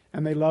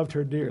 and they loved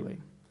her dearly.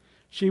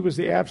 She was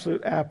the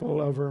absolute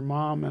apple of her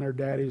mom and her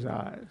daddy's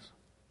eyes.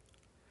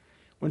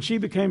 When she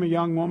became a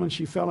young woman,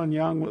 she fell in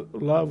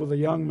love with a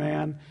young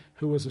man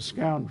who was a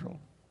scoundrel.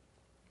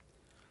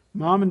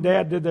 Mom and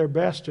Dad did their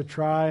best to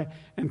try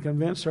and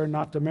convince her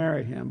not to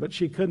marry him, but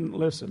she couldn't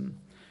listen.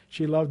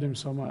 She loved him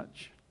so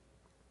much.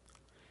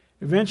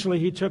 Eventually,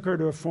 he took her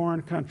to a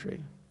foreign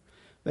country.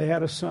 They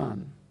had a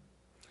son.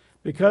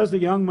 Because the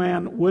young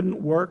man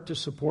wouldn't work to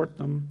support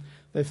them,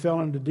 they fell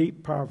into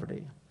deep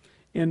poverty.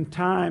 In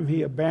time,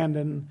 he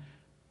abandoned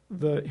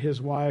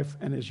his wife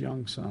and his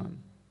young son.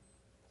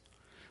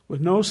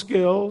 With no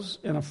skills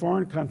in a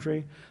foreign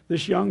country,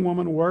 this young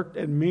woman worked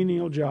at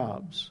menial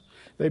jobs.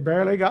 They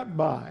barely got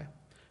by.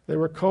 They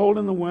were cold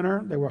in the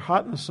winter. They were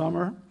hot in the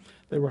summer.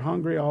 They were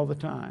hungry all the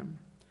time.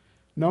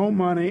 No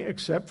money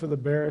except for the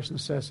barest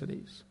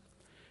necessities.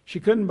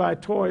 She couldn't buy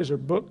toys or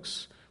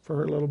books for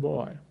her little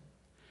boy.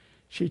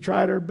 She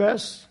tried her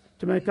best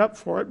to make up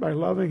for it by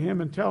loving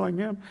him and telling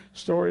him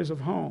stories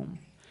of home.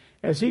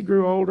 As he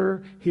grew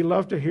older, he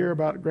loved to hear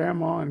about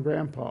Grandma and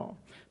Grandpa,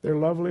 their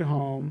lovely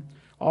home,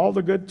 all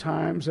the good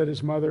times that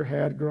his mother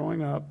had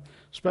growing up,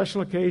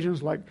 special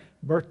occasions like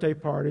birthday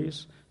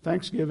parties,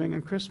 Thanksgiving,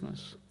 and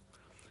Christmas.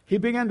 He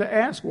began to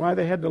ask why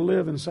they had to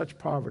live in such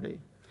poverty.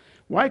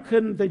 Why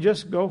couldn't they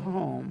just go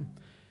home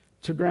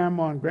to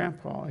Grandma and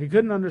Grandpa. He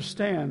couldn't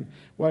understand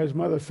why his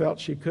mother felt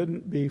she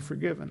couldn't be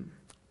forgiven.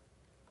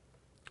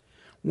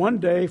 One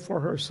day for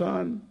her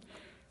son,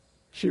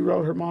 she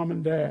wrote her mom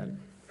and dad.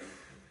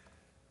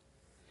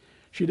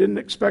 She didn't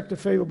expect a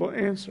favorable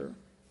answer.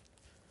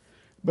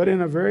 But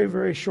in a very,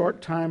 very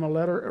short time, a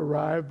letter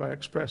arrived by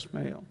express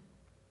mail.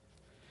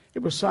 It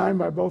was signed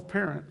by both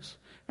parents.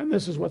 And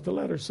this is what the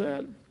letter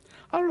said.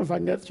 I don't know if I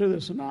can get through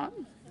this or not.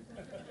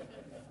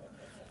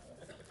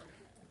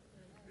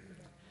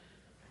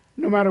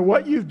 No matter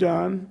what you've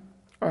done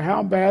or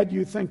how bad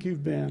you think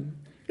you've been,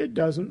 it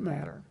doesn't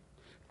matter.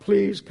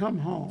 Please come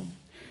home.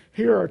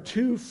 Here are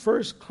 2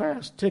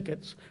 first-class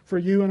tickets for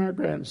you and our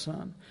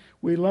grandson.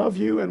 We love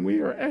you and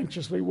we are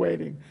anxiously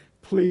waiting.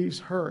 Please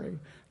hurry.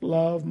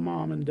 Love,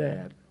 Mom and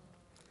Dad.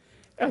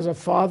 As a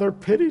father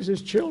pities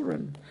his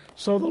children,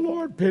 so the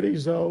Lord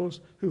pities those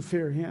who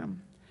fear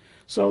him.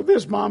 So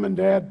this mom and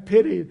dad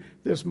pitied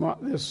this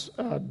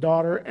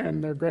daughter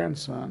and their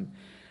grandson.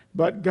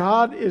 But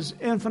God is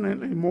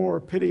infinitely more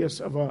piteous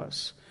of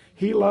us.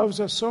 He loves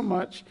us so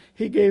much,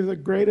 he gave the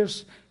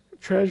greatest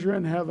treasure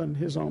in heaven,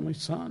 his only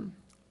Son.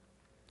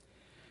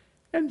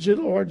 And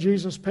Lord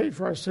Jesus paid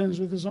for our sins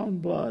with his own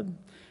blood.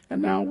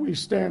 And now we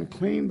stand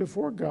clean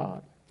before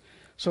God.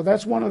 So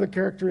that's one of the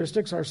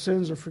characteristics. Our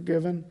sins are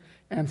forgiven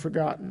and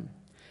forgotten.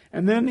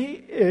 And then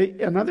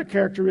another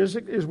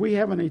characteristic is we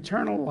have an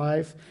eternal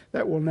life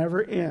that will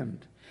never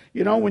end.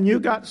 You know, when you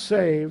got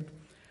saved,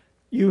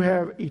 you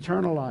have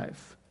eternal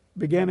life,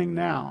 beginning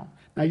now.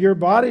 Now, your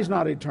body's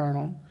not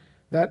eternal.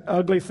 That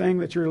ugly thing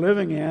that you're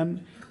living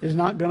in is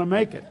not going to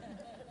make it.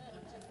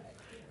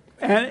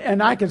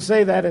 And I can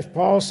say that if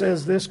Paul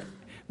says this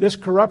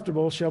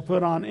corruptible shall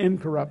put on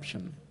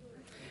incorruption.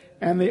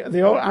 And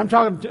I'm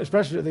talking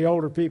especially to the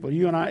older people.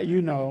 You and I,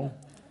 you know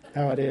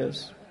how it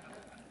is.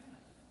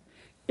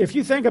 If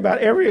you think about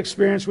every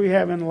experience we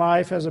have in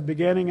life has a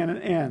beginning and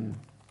an end.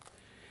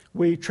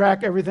 We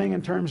track everything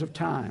in terms of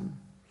time.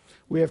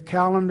 We have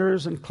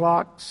calendars and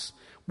clocks.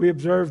 We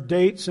observe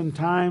dates and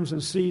times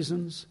and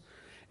seasons.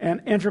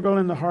 And integral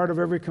in the heart of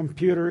every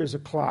computer is a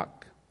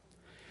clock.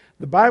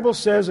 The Bible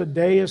says a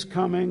day is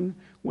coming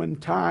when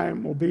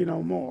time will be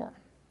no more.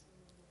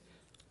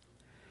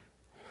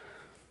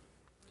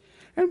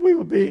 And we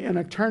will be in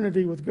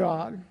eternity with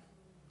God.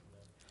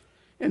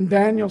 In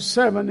Daniel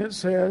 7 it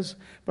says,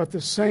 "But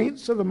the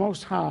saints of the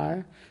Most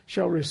High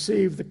shall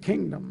receive the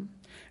kingdom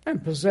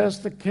and possess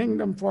the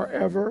kingdom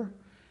forever,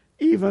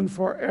 even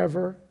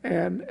forever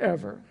and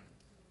ever."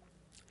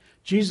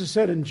 Jesus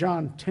said in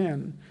John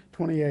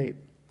 10:28,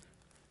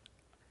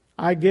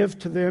 "I give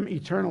to them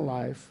eternal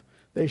life.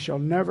 They shall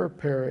never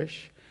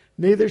perish,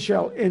 neither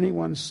shall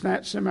anyone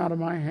snatch them out of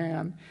my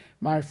hand.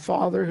 My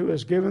Father who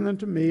has given them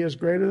to me is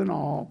greater than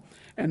all,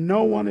 and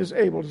no one is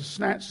able to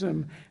snatch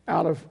them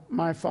out of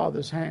my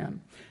Father's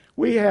hand."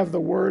 We have the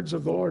words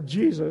of the Lord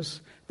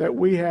Jesus that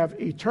we have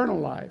eternal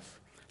life,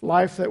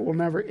 life that will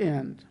never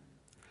end.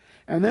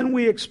 And then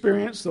we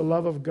experience the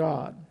love of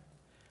God.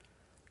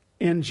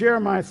 In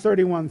Jeremiah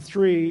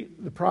 31:3,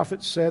 the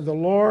prophet said, "The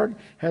Lord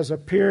has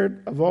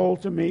appeared of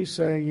old to me,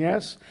 saying,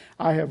 yes,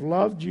 I have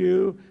loved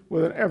you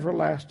with an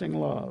everlasting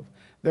love.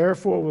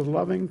 Therefore, with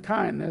loving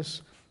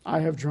kindness, I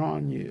have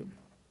drawn you."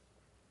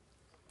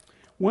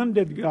 When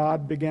did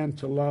God begin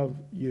to love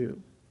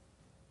you?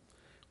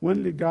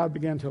 When did God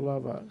begin to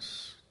love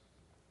us?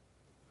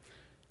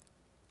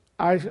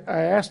 I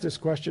asked this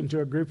question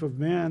to a group of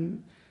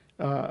men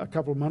a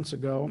couple of months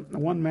ago.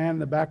 One man in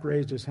the back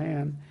raised his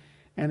hand,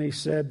 and he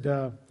said,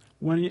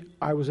 when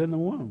I was in the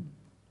womb.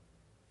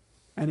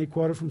 And he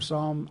quoted from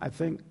Psalm, I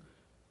think,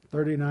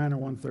 39 or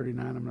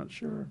 139, I'm not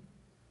sure.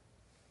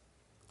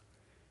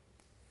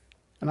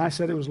 And I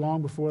said it was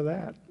long before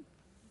that.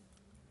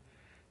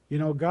 You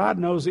know, God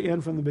knows the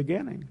end from the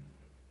beginning.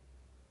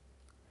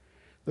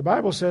 The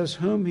Bible says,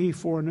 "Whom he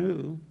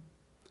foreknew,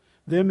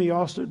 them he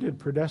also did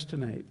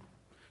predestinate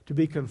to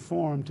be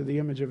conformed to the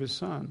image of his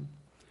Son.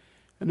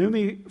 And whom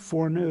he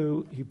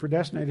foreknew, he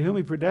predestinated. Whom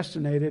he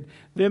predestinated,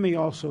 them he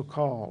also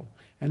called.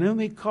 And whom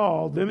he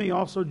called, them he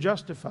also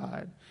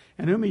justified.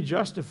 And whom he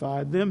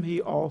justified, them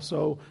he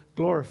also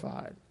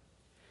glorified."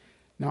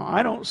 Now,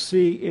 I don't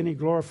see any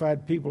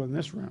glorified people in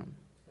this room.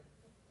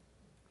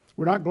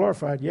 We're not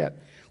glorified yet.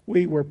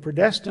 We were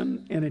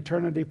predestined in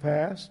eternity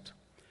past.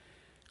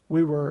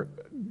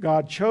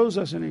 God chose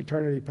us in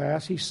eternity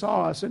past. He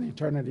saw us in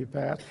eternity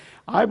past.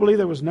 I believe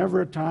there was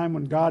never a time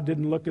when God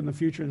didn't look in the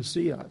future and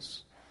see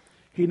us.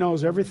 He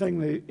knows everything,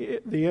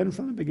 the end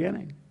from the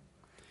beginning.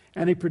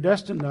 And he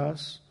predestined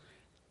us,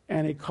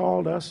 and he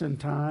called us in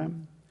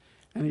time,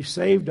 and he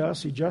saved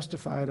us, he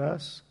justified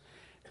us,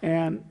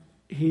 and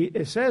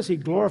it says he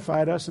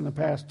glorified us in the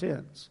past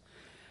tense.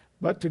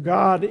 But to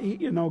God,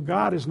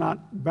 God is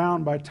not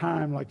bound by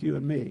time like you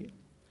and me.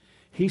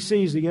 He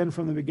sees the end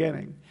from the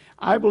beginning.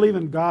 I believe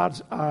in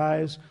God's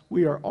eyes,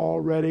 we are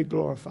already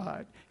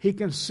glorified. He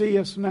can see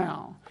us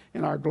now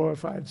in our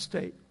glorified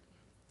state.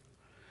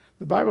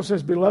 The Bible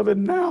says, "Beloved,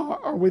 now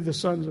are we the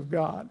sons of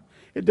God.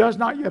 It does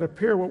not yet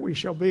appear what we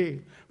shall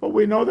be, but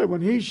we know that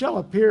when he shall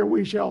appear,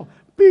 we shall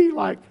be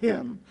like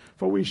him,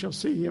 for we shall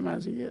see him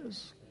as he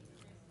is.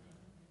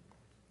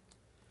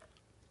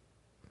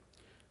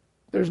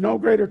 There's no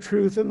greater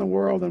truth in the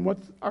world than what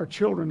our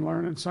children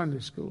learn in Sunday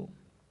school.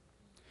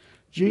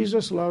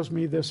 Jesus loves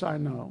me, this I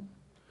know,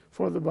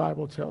 for the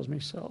Bible tells me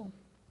so.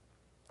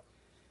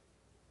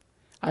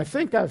 I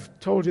think I've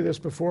told you this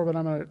before, but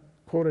I'm going to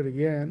quote it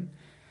again.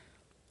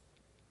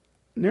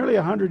 Nearly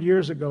 100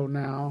 years ago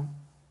now,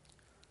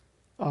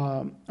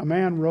 a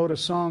man wrote a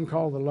song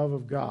called The Love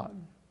of God.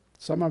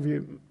 Some of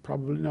you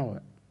probably know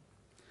it.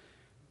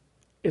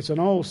 It's an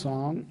old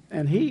song,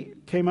 and he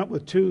came up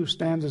with 2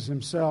 stanzas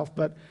himself,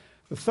 but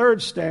the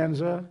third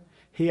stanza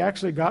he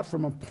actually got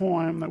from a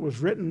poem that was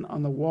written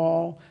on the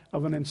wall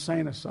of an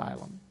insane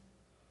asylum.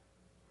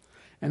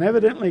 And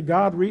evidently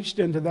God reached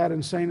into that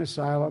insane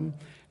asylum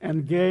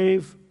and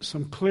gave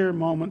some clear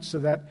moments to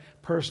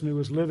that person who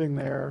was living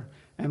there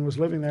and was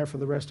living there for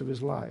the rest of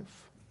his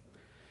life.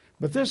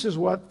 But this is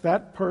what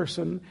that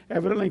person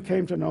evidently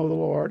came to know the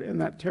Lord in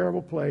that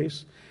terrible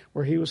place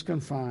where he was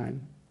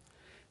confined.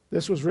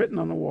 This was written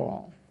on the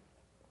wall.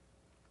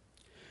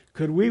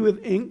 Could we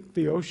with ink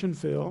the ocean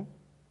fill,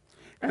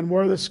 and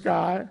were the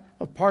sky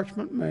of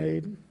parchment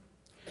made,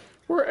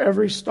 were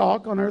every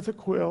stalk on earth a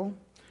quill,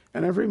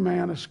 and every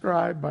man a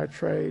scribe by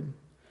trade,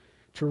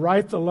 to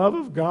write the love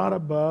of God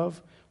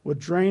above would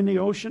drain the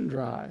ocean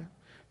dry,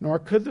 nor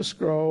could the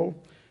scroll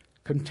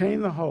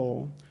contain the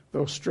whole,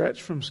 though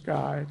stretched from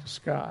sky to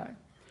sky.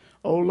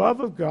 O love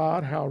of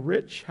God, how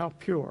rich, how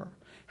pure,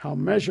 how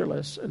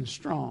measureless and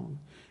strong,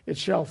 it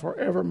shall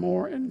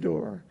forevermore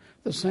endure,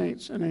 the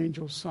saints' and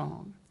angels'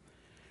 song.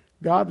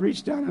 God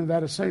reached down into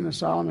that insane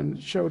asylum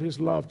and showed his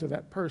love to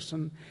that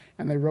person,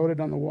 and they wrote it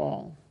on the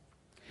wall.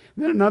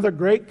 Then another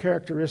great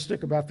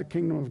characteristic about the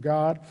kingdom of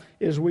God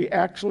is we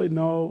actually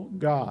know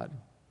God.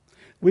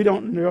 We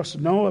don't just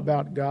know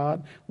about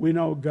God, we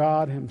know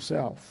God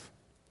himself.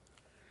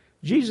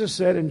 Jesus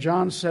said in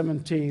John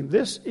 17,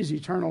 "This is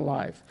eternal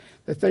life,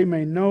 that they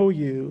may know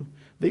you,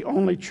 the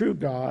only true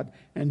God,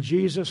 and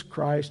Jesus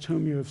Christ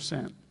whom you have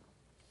sent."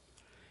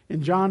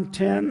 In John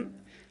 10,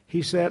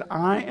 he said,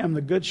 "I am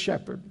the good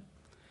shepherd.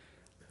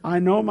 I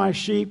know my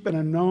sheep and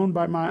am known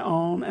by my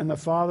own, and the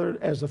Father,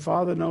 as the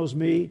Father knows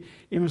me,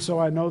 even so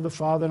I know the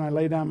Father, and I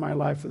lay down my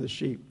life for the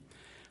sheep.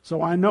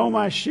 So I know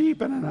my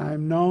sheep, and I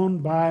am known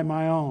by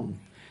my own."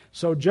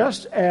 So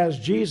just as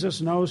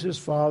Jesus knows his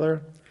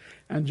Father,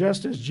 and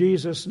just as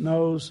Jesus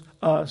knows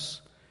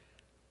us,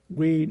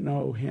 we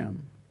know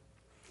him.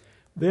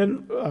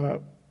 Then,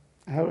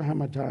 how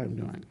my time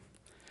doing?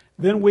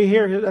 Then we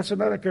hear, that's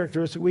another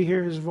characteristic, we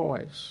hear his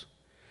voice.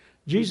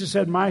 Jesus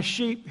said, "My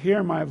sheep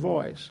hear my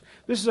voice."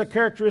 This is a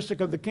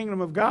characteristic of the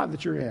kingdom of God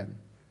that you're in.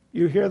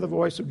 You hear the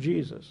voice of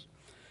Jesus.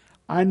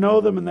 "I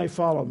know them and they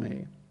follow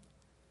me."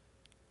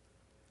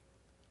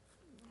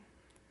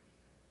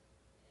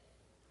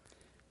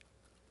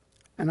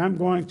 And I'm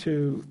going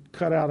to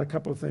cut out a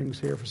couple of things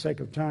here for sake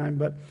of time,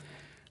 but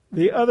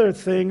the other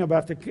thing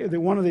about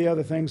one of the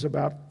other things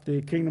about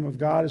the kingdom of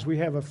God is we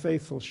have a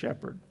faithful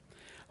shepherd.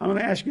 I'm going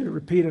to ask you to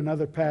repeat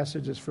another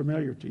passage that's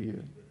familiar to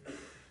you.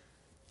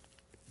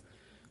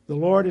 "The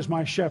Lord is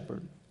my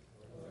shepherd.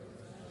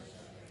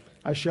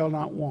 I shall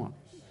not want.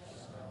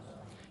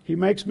 He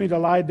makes me to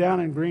lie down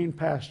in green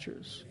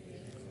pastures.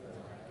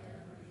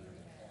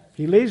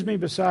 He leads me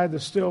beside the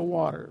still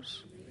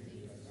waters.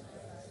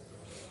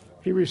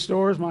 He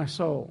restores my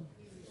soul.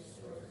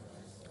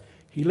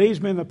 He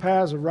leads me in the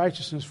paths of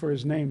righteousness for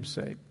his name's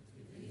sake.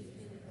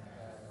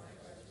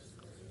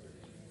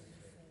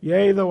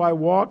 Yea, though I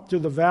walk through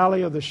the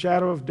valley of the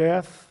shadow of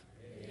death,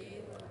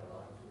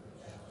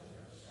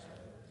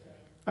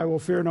 I will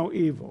fear no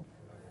evil,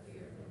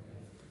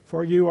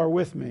 for you are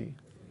with me.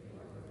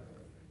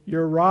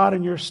 Your rod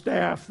and your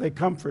staff, they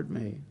comfort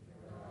me.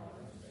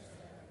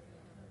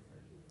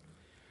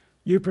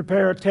 You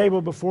prepare a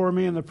table before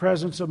me in the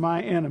presence of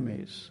my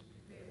enemies.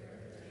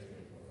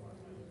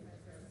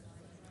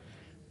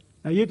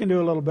 Now you can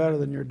do a little better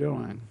than you're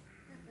doing.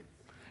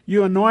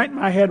 You anoint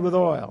my head with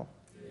oil.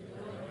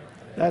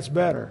 That's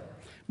better.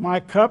 My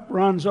cup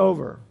runs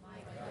over.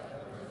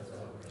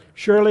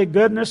 Surely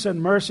goodness and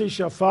mercy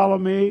shall follow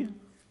me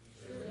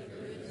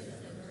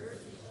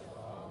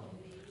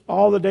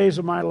all the days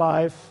of my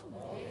life,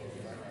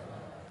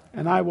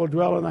 and I will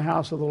dwell in the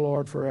house of the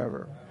Lord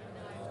forever.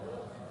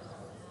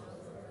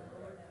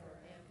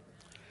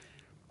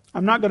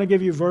 I'm not going to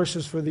give you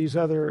verses for these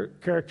other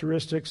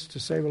characteristics to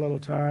save a little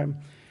time.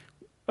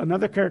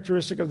 Another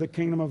characteristic of the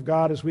kingdom of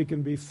God is we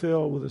can be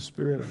filled with the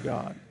Spirit of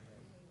God.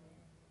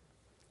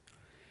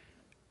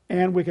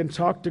 And we can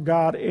talk to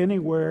God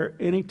anywhere,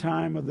 any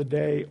time of the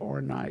day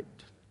or night.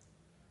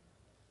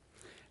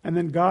 And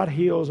then God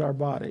heals our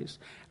bodies.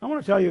 I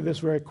want to tell you this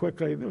very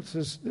quickly.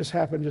 This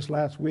happened just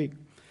last week.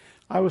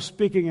 I was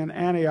speaking in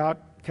Antioch,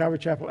 Calvary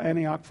Chapel,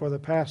 Antioch, for the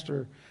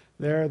pastor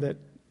there that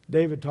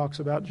David talks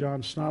about,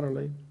 John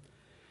Snodderly.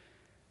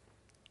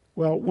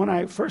 Well, when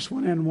I first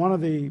went in, one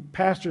of the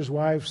pastor's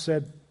wives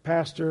said,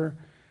 "Pastor,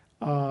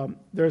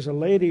 there's a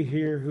lady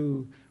here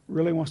who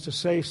really wants to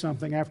say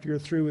something after you're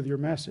through with your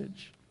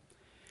message."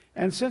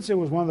 And since it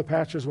was one of the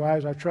pastor's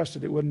wives, I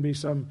trusted it wouldn't be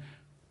some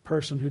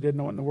person who didn't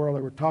know what in the world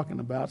they were talking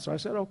about. So I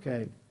said,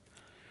 okay.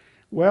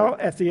 Well,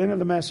 at the end of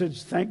the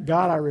message, thank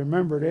God I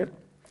remembered it.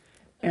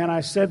 And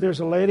I said, there's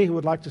a lady who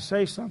would like to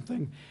say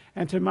something.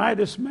 And to my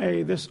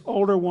dismay, this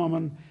older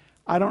woman,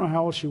 I don't know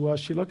how old she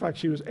was. She looked like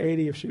she was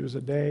 80 if she was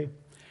a day.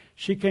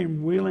 She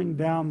came wheeling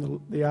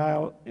down the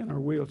aisle in her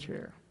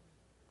wheelchair.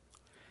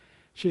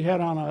 She had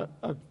on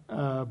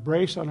a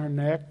brace on her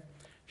neck.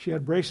 She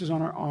had braces on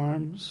her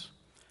arms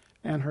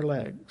and her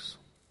legs.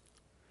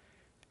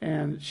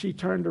 And she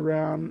turned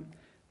around,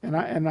 and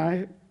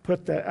I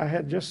put that,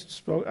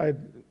 I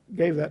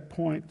gave that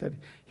point that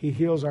he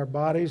heals our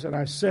bodies, and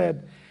I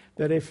said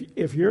that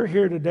if you're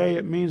here today,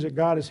 it means that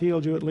God has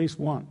healed you at least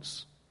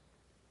once.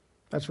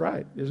 That's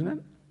right, isn't it?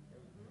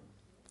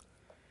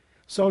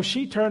 So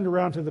she turned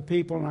around to the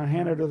people, and I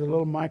handed her the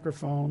little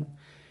microphone,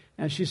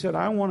 and she said,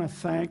 I want to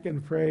thank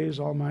and praise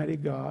Almighty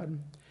God.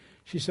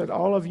 She said,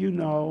 all of you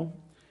know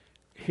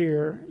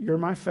here, you're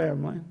my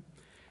family,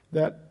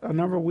 that a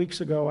number of weeks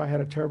ago I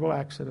had a terrible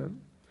accident,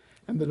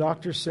 and the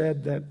doctor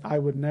said that I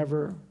would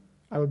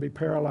be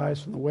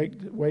paralyzed from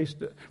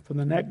from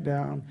the neck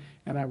down,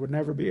 and I would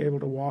never be able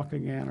to walk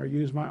again or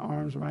use my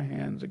arms or my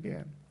hands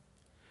again.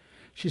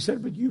 She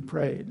said, but you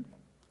prayed.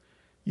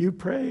 You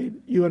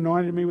prayed. You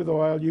anointed me with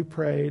oil. You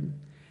prayed.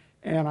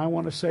 And I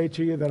want to say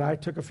to you that I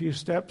took a few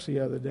steps the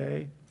other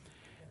day,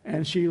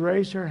 and she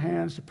raised her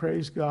hands to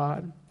praise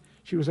God.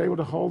 She was able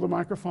to hold the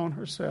microphone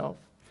herself.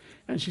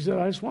 And she said,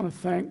 I just want to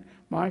thank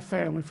my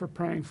family for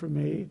praying for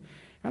me.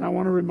 And I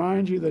want to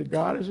remind you that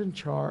God is in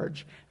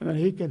charge and that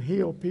he can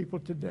heal people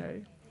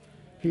today.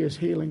 He is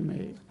healing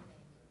me.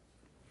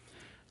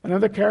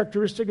 Another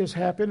characteristic is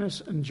happiness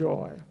and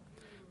joy.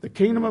 The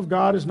kingdom of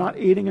God is not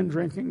eating and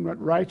drinking,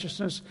 but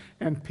righteousness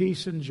and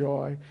peace and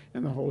joy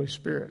in the Holy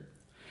Spirit.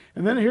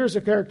 And then here's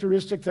a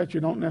characteristic that you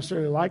don't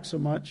necessarily like so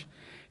much.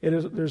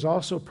 There's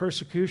also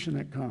persecution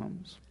that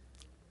comes.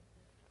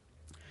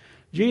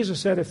 Jesus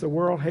said, if the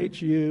world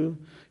hates you,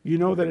 you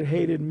know that it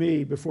hated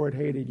me before it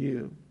hated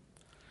you.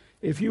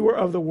 If you were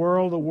of the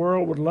world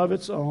would love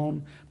its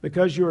own.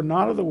 Because you are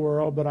not of the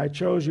world, but I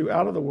chose you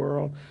out of the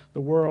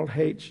world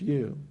hates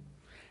you.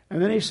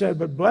 And then he said,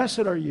 but blessed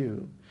are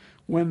you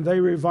when they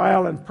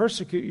revile and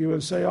persecute you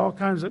and say all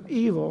kinds of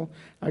evil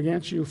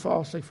against you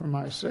falsely for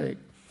my sake.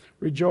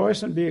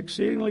 Rejoice and be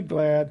exceedingly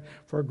glad,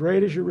 for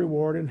great is your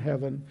reward in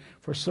heaven,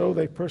 for so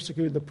they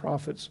persecuted the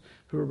prophets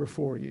who were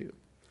before you.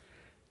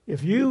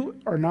 If you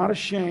are not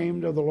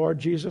ashamed of the Lord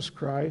Jesus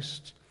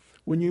Christ,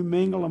 when you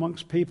mingle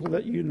amongst people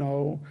that you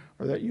know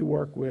or that you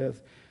work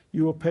with,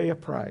 you will pay a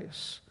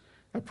price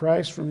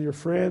from your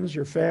friends,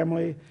 your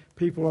family,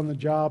 people on the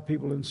job,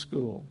 people in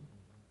school.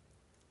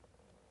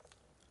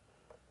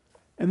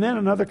 And then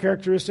another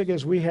characteristic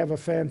is we have a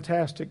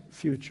fantastic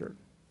future.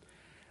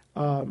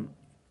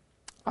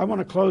 I want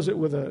to close it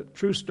with a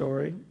true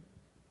story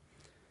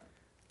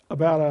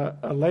about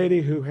a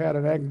lady who had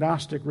an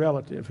agnostic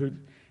relative who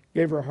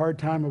gave her a hard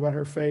time about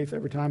her faith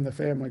every time the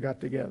family got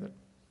together.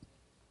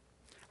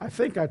 I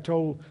think I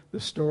told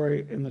this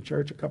story in the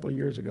church a couple of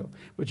years ago,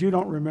 but you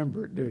don't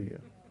remember it, do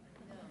you?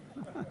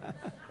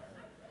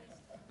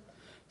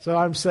 So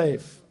I'm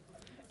safe.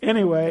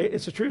 Anyway,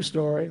 it's a true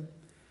story.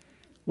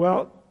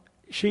 Well,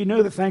 she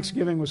knew that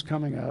Thanksgiving was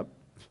coming up,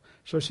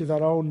 so she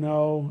thought, oh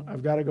no,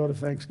 I've got to go to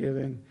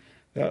Thanksgiving.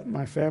 That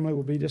my family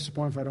will be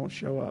disappointed if I don't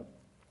show up.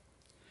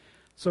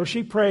 So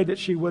she prayed that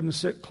she wouldn't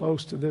sit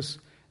close to this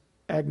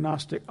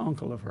agnostic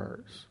uncle of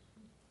hers.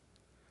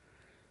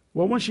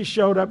 Well, when she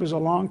showed up, it was a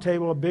long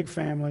table, a big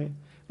family.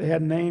 They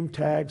had name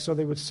tags so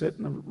they would sit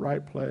in the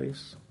right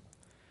place.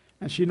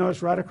 And she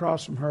noticed right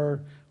across from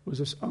her was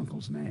this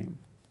uncle's name.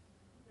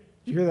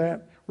 Did you hear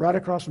that? Right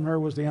across from her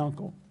was the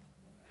uncle.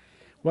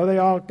 Well, they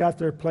all got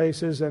their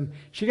places, and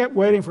she kept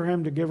waiting for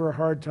him to give her a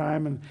hard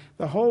time, and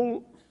the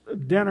whole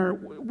dinner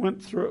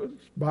went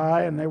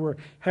by, and they were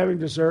having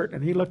dessert,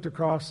 and he looked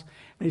across,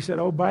 and he said,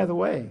 oh, by the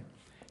way,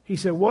 he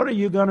said, what are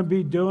you going to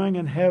be doing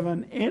in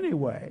heaven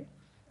anyway?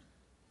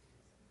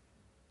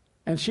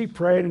 And she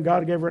prayed, and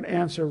God gave her an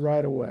answer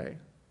right away.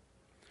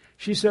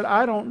 She said,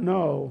 I don't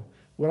know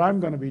what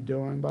I'm going to be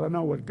doing, but I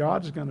know what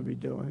God's going to be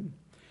doing.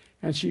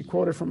 And she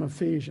quoted from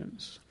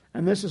Ephesians.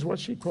 And this is what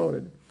she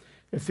quoted.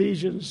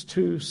 Ephesians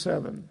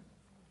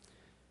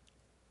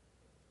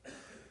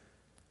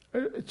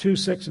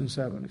 2:6 and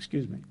 7,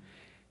 excuse me.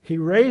 He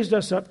raised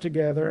us up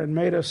together and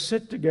made us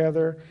sit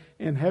together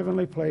in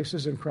heavenly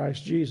places in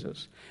Christ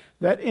Jesus,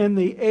 that in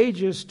the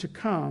ages to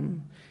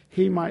come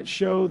he might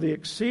show the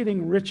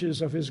exceeding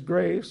riches of his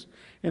grace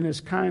and his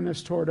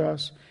kindness toward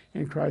us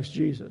in Christ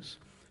Jesus.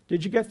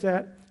 Did you get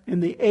that? In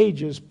the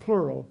ages,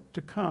 plural,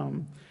 to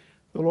come,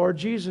 the Lord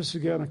Jesus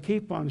is going to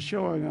keep on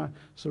showing us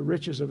the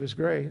riches of his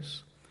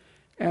grace.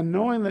 And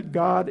knowing that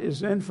God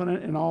is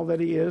infinite in all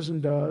that he is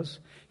and does,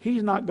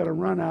 he's not going to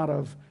run out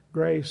of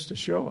grace to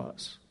show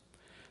us.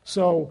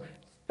 So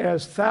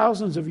as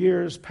thousands of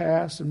years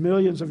pass and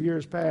millions of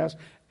years pass,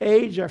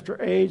 age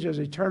after age, as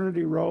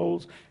eternity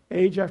rolls,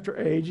 age after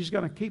age, he's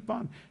going to keep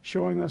on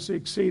showing us the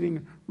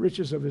exceeding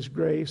riches of his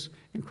grace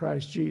in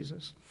Christ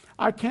Jesus.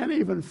 I can't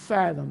even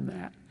fathom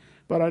that,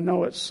 but I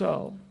know it's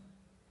so.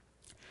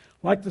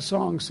 Like the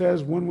song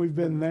says, when we've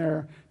been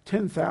there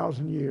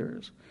 10,000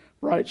 years,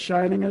 bright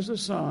shining as the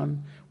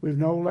sun, we've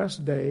no less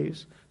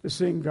days to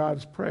sing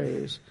God's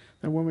praise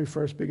than when we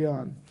first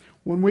begun.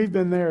 When we've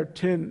been there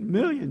 10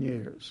 million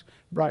years,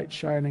 bright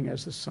shining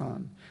as the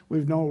sun,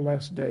 we've no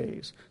less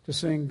days to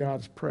sing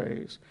God's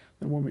praise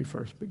than when we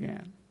first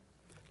began.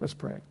 Let's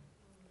pray.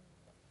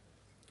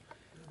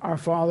 Our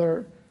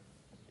Father,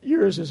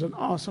 yours is an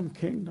awesome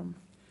kingdom.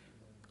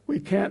 We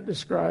can't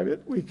describe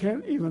it. We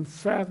can't even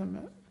fathom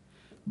it.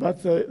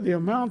 But the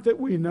amount that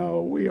we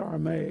know, we are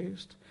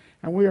amazed.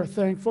 And we are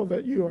thankful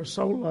that you are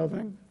so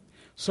loving,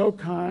 so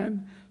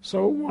kind,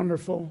 so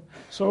wonderful,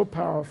 so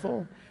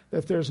powerful,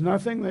 that there's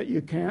nothing that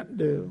you can't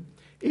do.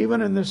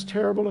 Even in this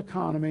terrible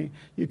economy,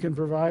 you can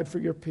provide for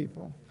your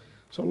people.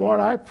 So, Lord,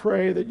 I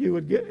pray that you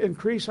would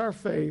increase our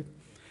faith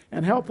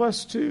and help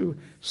us to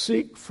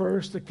seek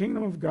first the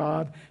kingdom of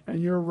God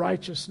and your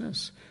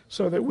righteousness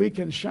so that we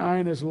can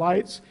shine as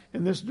lights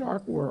in this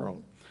dark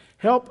world.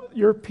 Help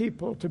your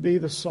people to be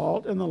the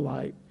salt and the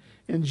light.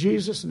 In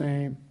Jesus'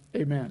 name,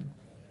 amen.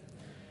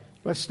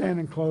 Let's stand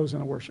and close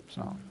in a worship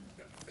song.